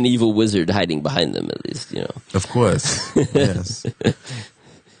 If there's an evil wizard hiding behind them, at least, Of course. Yes.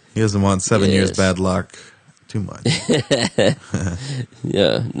 He doesn't want 7 years Yes. bad luck too much.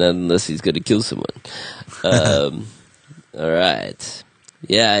 Yeah, not unless he's going to kill someone. All right.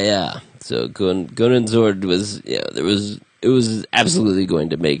 Yeah. So Conan's sword was, it was absolutely going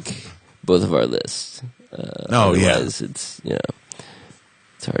to make both of our lists. Otherwise, it's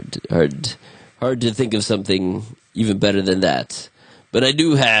hard to think of something even better than that. But I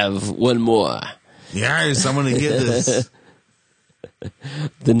do have one more. Yes, I'm going to get this.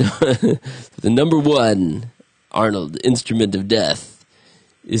 The number one Arnold instrument of death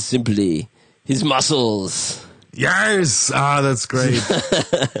is simply his muscles. Yes, that's great.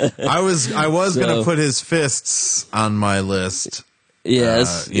 I was going to put his fists on my list.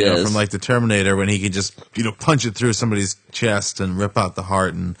 Yes, from like the Terminator when he could just punch it through somebody's chest and rip out the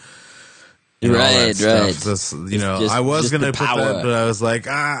heart and all that stuff. That's, I was going to put that, but I was like,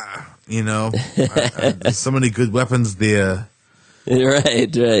 there's so many good weapons there.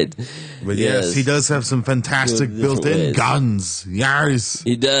 Right. But yes, he does have some fantastic built-in guns. Yes,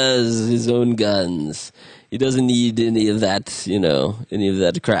 he does his own guns. He doesn't need any of that, any of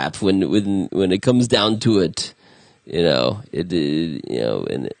that crap. When it comes down to it, in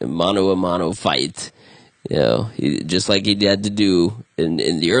a mano fight, just like he had to do in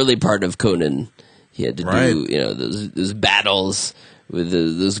the early part of Conan, he had to do, those battles with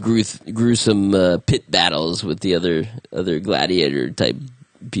those gruesome pit battles with the other gladiator type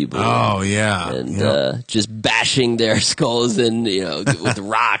people. Oh yeah, and just bashing their skulls in, with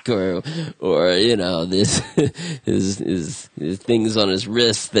rock or this his things on his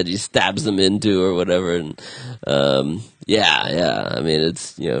wrists that he stabs them into or whatever. And I mean,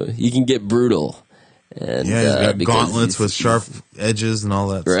 it's he can get brutal. And he's got gauntlets with sharp edges and all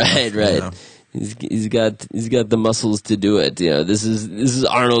that. Right. Yeah. He's got the muscles to do it. This is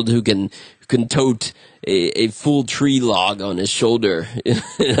Arnold who can tote a full tree log on his shoulder.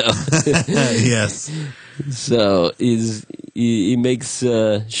 Yes. So he makes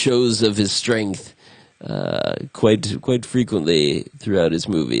shows of his strength quite frequently throughout his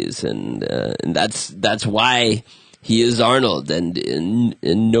movies, and that's why he is Arnold, and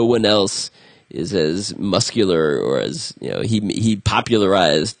no one else is as muscular, or as, you know, he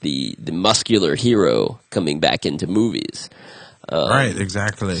popularized the muscular hero coming back into movies. Right,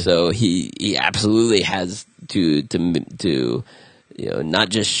 exactly. So he absolutely has to you know, not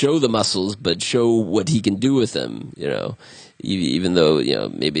just show the muscles, but show what he can do with them. You know, even though, you know,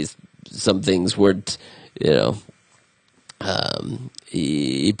 maybe some things weren't, you know,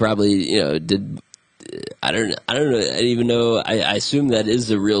 he probably, you know, did. I don't know. I didn't even know. I assume that is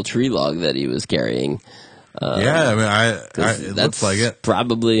the real tree log that he was carrying. Yeah, I mean, it looks like it.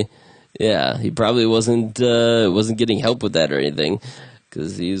 Probably, yeah. He probably wasn't getting help with that or anything,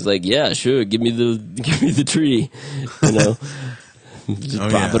 because he was like, "Yeah, sure, give me the tree," you know, just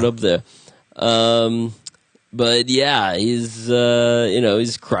prop it up there. But yeah, he's you know,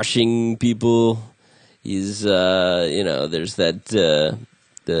 he's crushing people. He's you know, there's that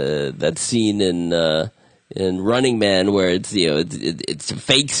that scene in Running Man where it's, you know, it's a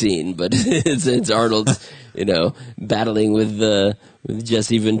fake scene, but it's Arnold, you know, battling with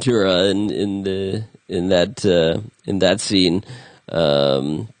Jesse Ventura in that scene,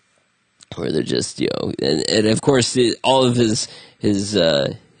 where they're just, you know, and of course all of his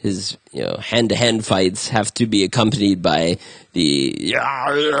you know, hand-to-hand fights have to be accompanied by the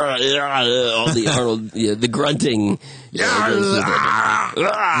all the Arnold, you know, the grunting. Yeah,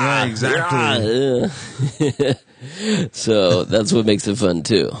 exactly. So that's what makes it fun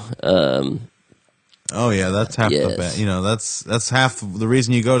too. Oh yeah, that's half the bet. You know, that's half the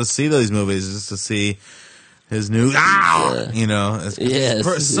reason you go to see those movies, is to see his new. You know,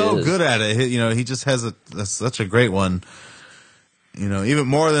 he's so good at it. You know, he just has such a great one. You know, even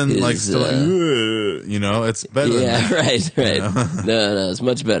more than you know, it's better. Yeah, than right. You know? No, it's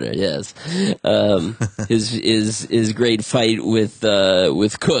much better. Yes, his great fight with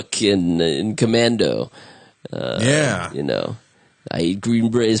Cook in Commando. Yeah, you know, I eat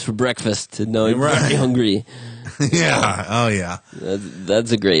green berets for breakfast, and now I'm very hungry. Yeah. Oh yeah.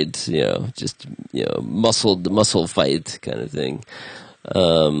 That's a great, you know, just, you know, muscle fight kind of thing.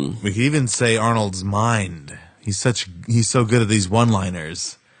 We could even say Arnold's mind. He's so good at these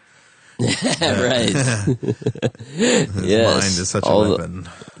one-liners. Right. His mind is such a weapon.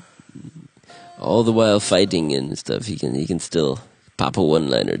 All the while fighting and stuff, he can still pop a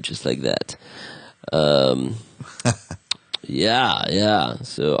one-liner just like that. Yeah.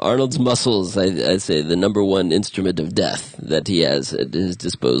 So Arnold's muscles, I'd say, the number one instrument of death that he has at his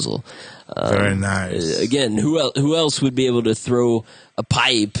disposal. Very nice. Again, who else would be able to throw a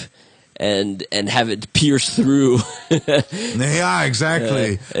pipe and have it pierce through? Yeah,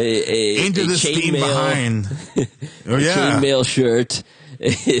 exactly. Into the steam behind. Oh yeah, chainmail shirt,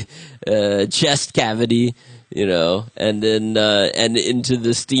 chest cavity, you know, and then and into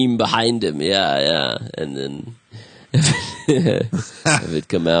the steam behind him. Yeah, and then have it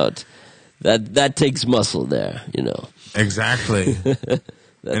come out. That takes muscle there, you know. Exactly.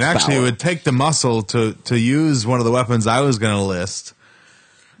 And actually, it would take the muscle to use one of the weapons I was going to list.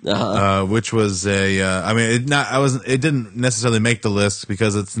 Which was I mean, it didn't necessarily make the list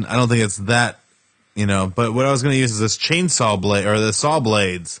because I don't think it's that, you know, but what I was going to use is this chainsaw blade, or the saw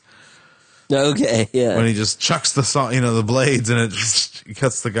blades. Okay, yeah. When he just chucks the saw, you know, the blades, and it just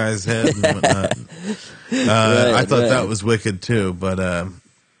cuts the guy's head and whatnot. I thought that was wicked too, but,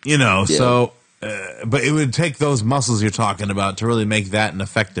 you know, so, but it would take those muscles you're talking about to really make that an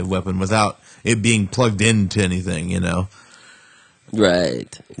effective weapon without it being plugged into anything, you know.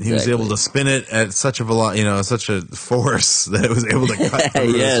 Right. Exactly. He was able to spin it at such a force that it was able to cut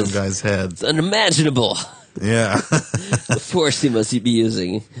through some guy's head. It's unimaginable. Yeah. The force he must be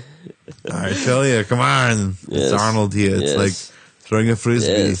using. I tell you, come on. It's Arnold here. It's like throwing a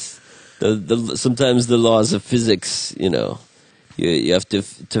frisbee. Yes. Sometimes the laws of physics, you know, you have to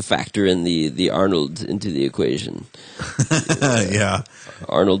factor in the Arnold into the equation. Yeah.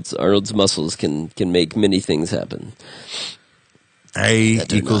 Arnold's muscles can make many things happen. A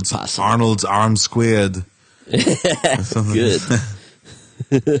equals Arnold's arm squared. Good.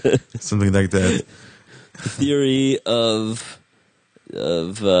 Something like that. The theory of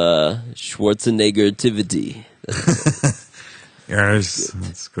Schwarzenegger-tivity. Yes,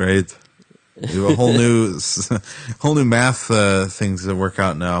 that's great. You have a whole new math things that work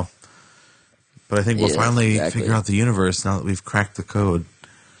out now. But I think we'll finally figure out the universe now that we've cracked the code.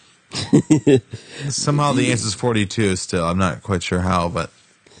 Somehow the answer is 42 still. I'm not quite sure how, but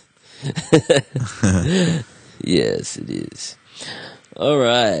yes, it is. All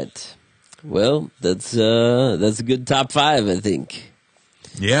right. Well, that's a good top 5, I think.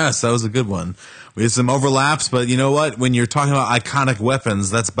 Yes, that was a good one. We had some overlaps, but you know what? When you're talking about iconic weapons,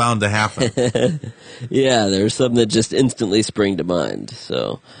 that's bound to happen. Yeah, there's some that just instantly spring to mind.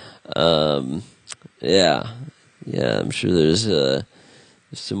 So, Yeah, I'm sure there's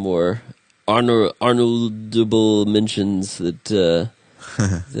some more Arnoldable mentions that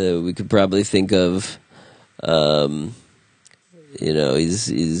that we could probably think of.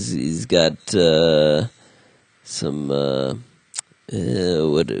 He's got some.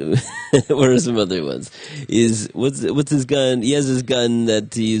 What are some other ones? What's his gun? He has his gun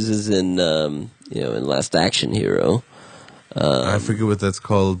that he uses in in Last Action Hero. I forget what that's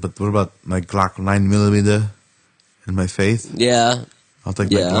called, but what about my Glock 9mm in my faith? Yeah, I'll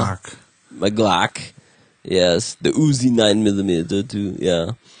take my Glock. My Glock, yes, the Uzi 9mm too.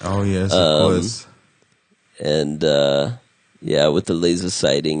 Yeah. Oh yes, of course. And with the laser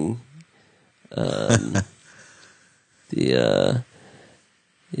sighting.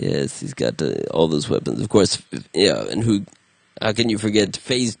 Yes, he's got all those weapons, of course. Yeah, and how can you forget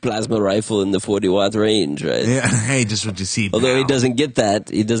phased plasma rifle in the 40-watt range, right? Yeah, hey, just what you see. Although now. he doesn't get that,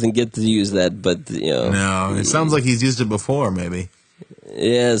 he doesn't get to use that, but No, it sounds like he's used it before, maybe.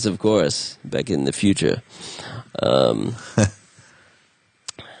 Yes, of course, back in the future.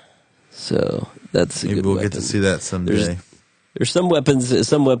 So that's a maybe good we'll weapon. get to see that someday. There's some weapons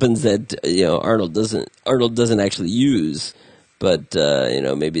that Arnold doesn't actually use, but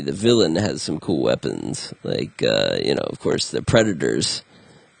maybe the villain has some cool weapons, like of course the Predators.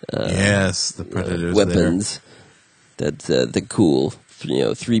 Yes, the Predators weapons that the cool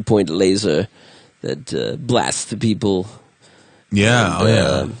 3-point laser that blasts the people. Yeah,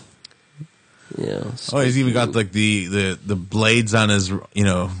 and, he's even got like the blades on his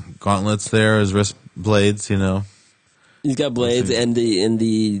gauntlets there, his wrist blades. He's got blades and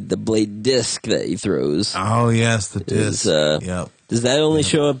the blade disc that he throws. Oh yes, the disc. Does that only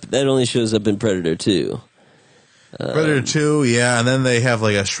show up? That only shows up in Predator 2. Predator 2, yeah, and then they have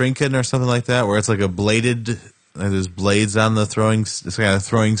like a Shrinkin' or something like that, where it's like a bladed. There's blades on the throwing. It's kind of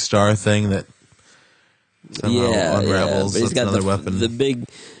throwing star thing that somehow unravels. But he's got another weapon. The big.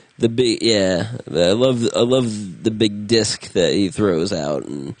 I love the big disc that he throws out,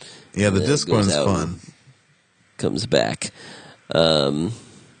 and the disc one's fun. Comes back. Now,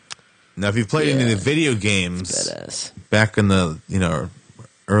 if you've played any of the video games back in the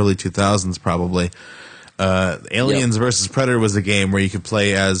early 2000s, probably Aliens versus Predator was a game where you could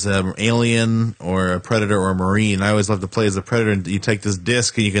play as an alien or a predator or a marine. I always love to play as a predator. And you take this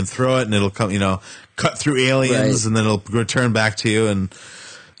disc and you can throw it, and it'll come, cut through aliens, and then it'll return back to you. And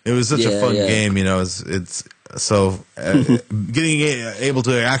it was such a fun game. It's so getting able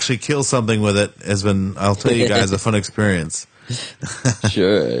to actually kill something with it has been, I'll tell you guys, a fun experience.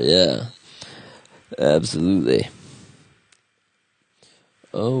 Sure, yeah. Absolutely.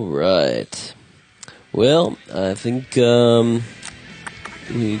 All right. Well, I think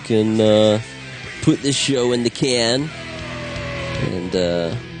we can put this show in the can and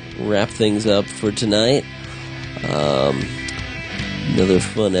wrap things up for tonight. Another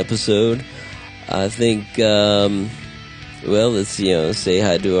fun episode. I think, let's say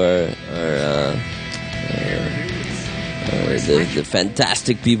hi to the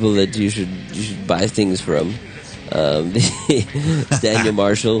fantastic people that you should buy things from. Daniel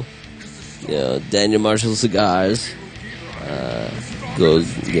Marshall, Daniel Marshall Cigars. Go,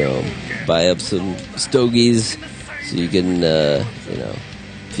 buy up some stogies so you can,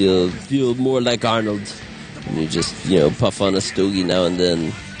 feel more like Arnold. And you just, puff on a stogie now and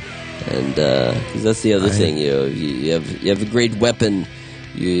then. And because that's the other thing, you have a great weapon.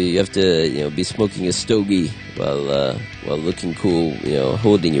 You have to be smoking a stogie while looking cool,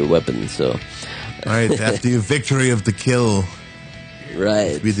 holding your weapon. So right after your victory of the kill,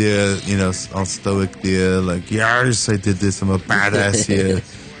 right? Be there, all stoic there, like yes, I did this. I'm a badass here.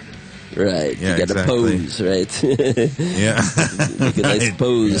 Right, yeah, you got to pose, right? Yeah, make a nice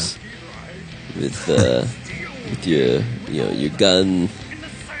pose with your gun.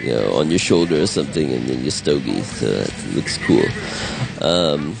 On your shoulder or something, and then your stogie, so it looks cool.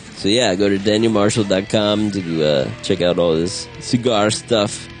 Go to DanielMarshall.com to check out all this cigar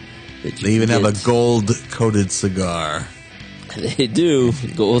stuff. They even have a gold-coated cigar. They do.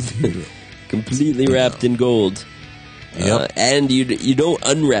 Gold. Completely wrapped in gold. Yep. And you don't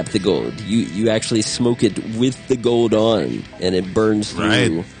unwrap the gold. You actually smoke it with the gold on, and it burns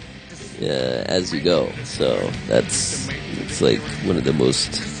through as you go. So it's like one of the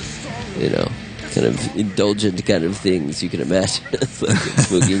most, kind of indulgent kind of things you can imagine. It's like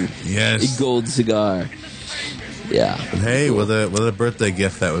smoking a gold cigar. Yeah. But hey, what a birthday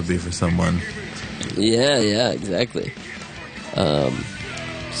gift that would be for someone. Yeah, exactly.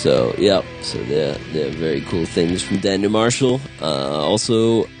 So they're very cool things from Daniel Marshall.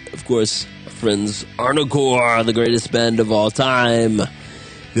 Also, of course, friends Arnold Core, the greatest band of all time.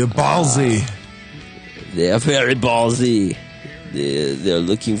 They're ballsy. They are very ballsy. They're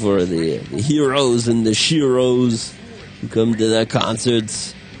looking for the heroes and the sheroes who come to their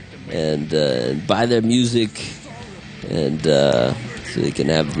concerts and buy their music, and so they can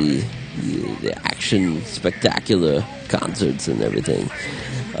have the action spectacular concerts and everything.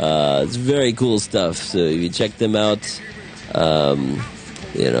 It's very cool stuff. So if you check them out, we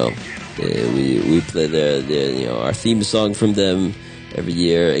play their our theme song from them every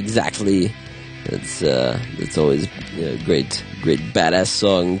year. Exactly. It's always a great badass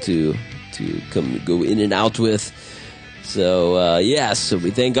song to go in and out with. So so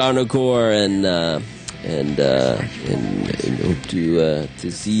we thank Arnold Core and hope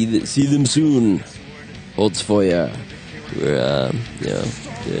to see them soon. Holtzfeuer. We're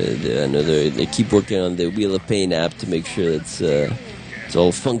I know they keep working on the Wheel of Pain app to make sure it's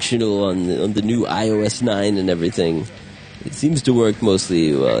all functional on the new iOS 9 and everything. It seems to work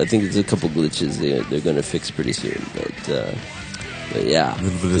mostly well. I think there's a couple glitches they're going to fix pretty soon, but yeah, a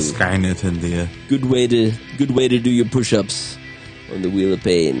little bit of Skynet in there. Good way to do your push-ups on the Wheel of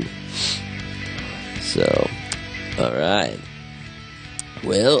Pain. So, all right.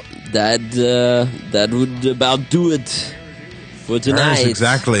 Well, that would about do it for tonight. Yes,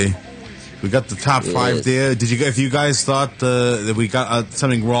 exactly. We got the top 5 there. If you guys thought that we got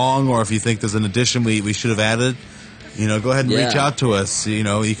something wrong, or if you think there's an addition we should have added, go ahead and reach out to us.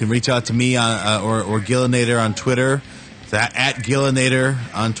 You can reach out to me on or Gillinator on Twitter. It's at Gillinator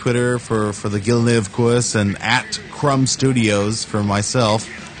on Twitter for the Gillinator, of course, and at Crumb Studios for myself.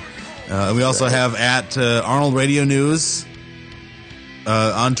 And we also have at Arnold Radio News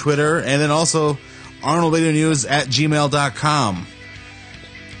on Twitter, and then also Arnold Radio News at gmail.com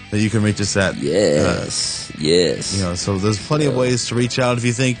that you can reach us at. Yes. So there's plenty of ways to reach out if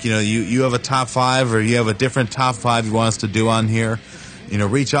you think, you have a top 5 or you have a different top 5 you want us to do on here.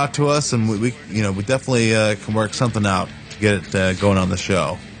 Reach out to us, and we definitely can work something out to get it going on the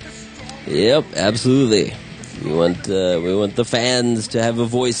show. Yep, absolutely. We want the fans to have a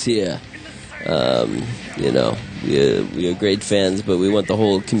voice here. We are great fans, but we want the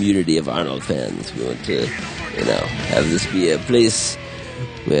whole community of Arnold fans. We want to, have this be a place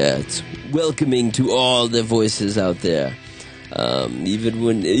where it's welcoming to all the voices out there. Even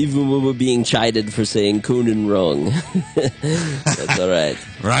when we're being chided for saying Conan wrong. That's all right.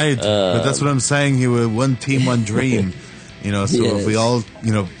 Right. But that's what I'm saying here. We're one team, one dream. If we all,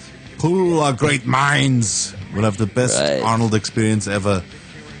 pool our great minds, we'll have the best Arnold experience ever.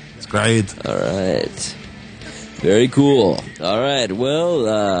 It's great. All right. Very cool. All right.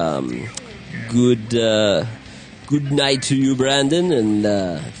 Well, good night to you, Brandon, and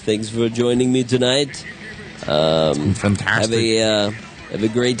thanks for joining me tonight. Fantastic. Have a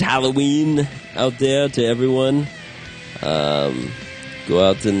great Halloween out there to everyone. Go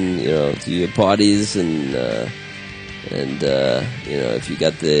out and do your parties, and if you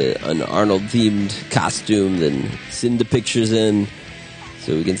got an Arnold themed costume, then send the pictures in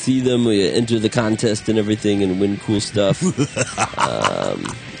so we can see them. We enter the contest and everything and win cool stuff.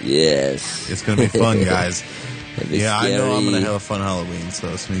 Yes, it's gonna be fun, guys. I know I'm going to have a fun Halloween, so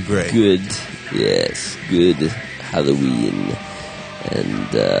it's going to be great. Good Halloween. And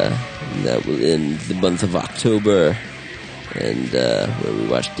that will end the month of October. And where we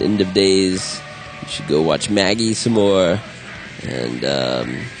watched End of Days. You should go watch Maggie some more. And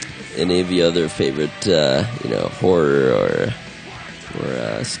any of your other favorite, horror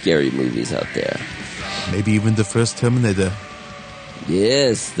or scary movies out there. Maybe even the first Terminator.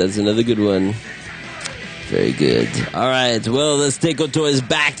 Yes, that's another good one. Very good. All right, well, let's take our toys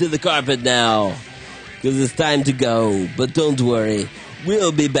back to the carpet now, because it's time to go. But don't worry,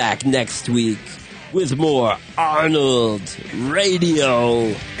 we'll be back next week with more Arnold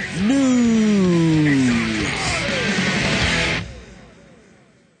Radio News.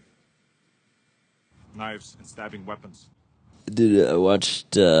 Knives and stabbing weapons. I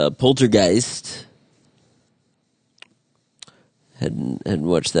watched Poltergeist. Hadn't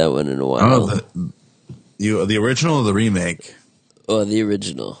watched that one in a while. The original or the remake? Oh, the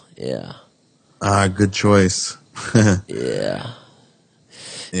original, yeah. Good choice. Yeah.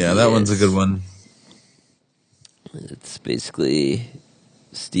 Yeah, that one's a good one. It's basically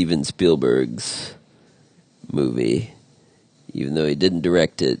Steven Spielberg's movie. Even though he didn't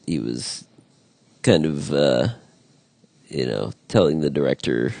direct it, he was kind of, telling the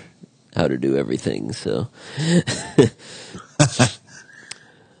director how to do everything, so...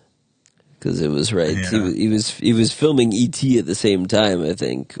 Because it was right. Yeah. He was filming E.T. at the same time, I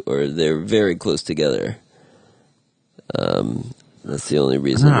think, or they're very close together. That's the only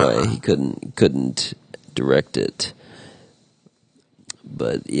reason why he couldn't direct it.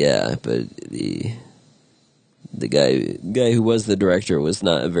 but the guy who was the director was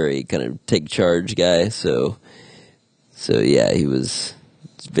not a very kind of take charge guy. So yeah, he was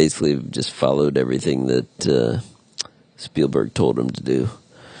basically just followed everything that Spielberg told him to do.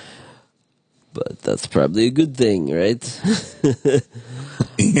 But that's probably a good thing, right?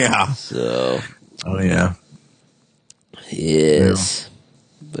 Yeah. So. Oh yeah. Yes.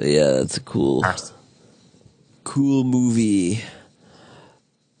 Yeah. But yeah, that's a cool movie.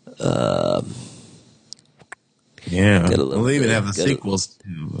 Yeah. Well, they even have the sequels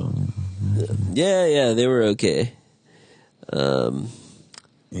too. Yeah, they were okay. Gotta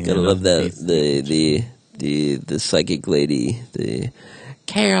love that the psychic lady, the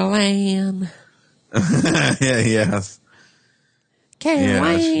Caroline. Yes.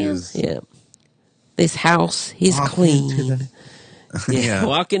 Caroline. Yeah. This house is clean. Yeah.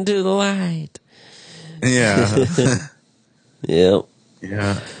 Walk into the light. Yeah. Yep.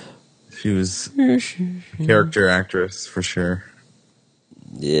 Yeah. She was a character actress for sure.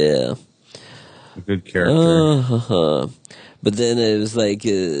 Yeah. A good character. But then it was like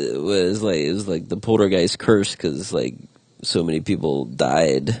the Poltergeist curse because like so many people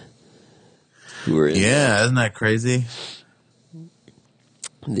died who were in isn't that crazy?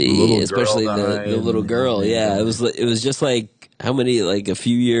 Especially the little girl. Yeah, it was just like how many, like a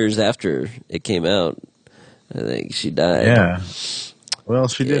few years after it came out, I think she died. Yeah. Well,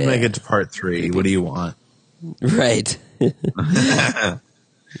 she did make it to part 3. What do you want? Right.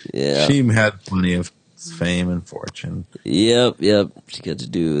 Yeah. She had plenty of fame and fortune. Yep. She got to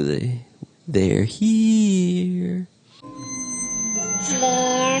do They're Here.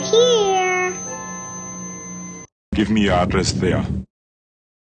 They're here. Give me your address there.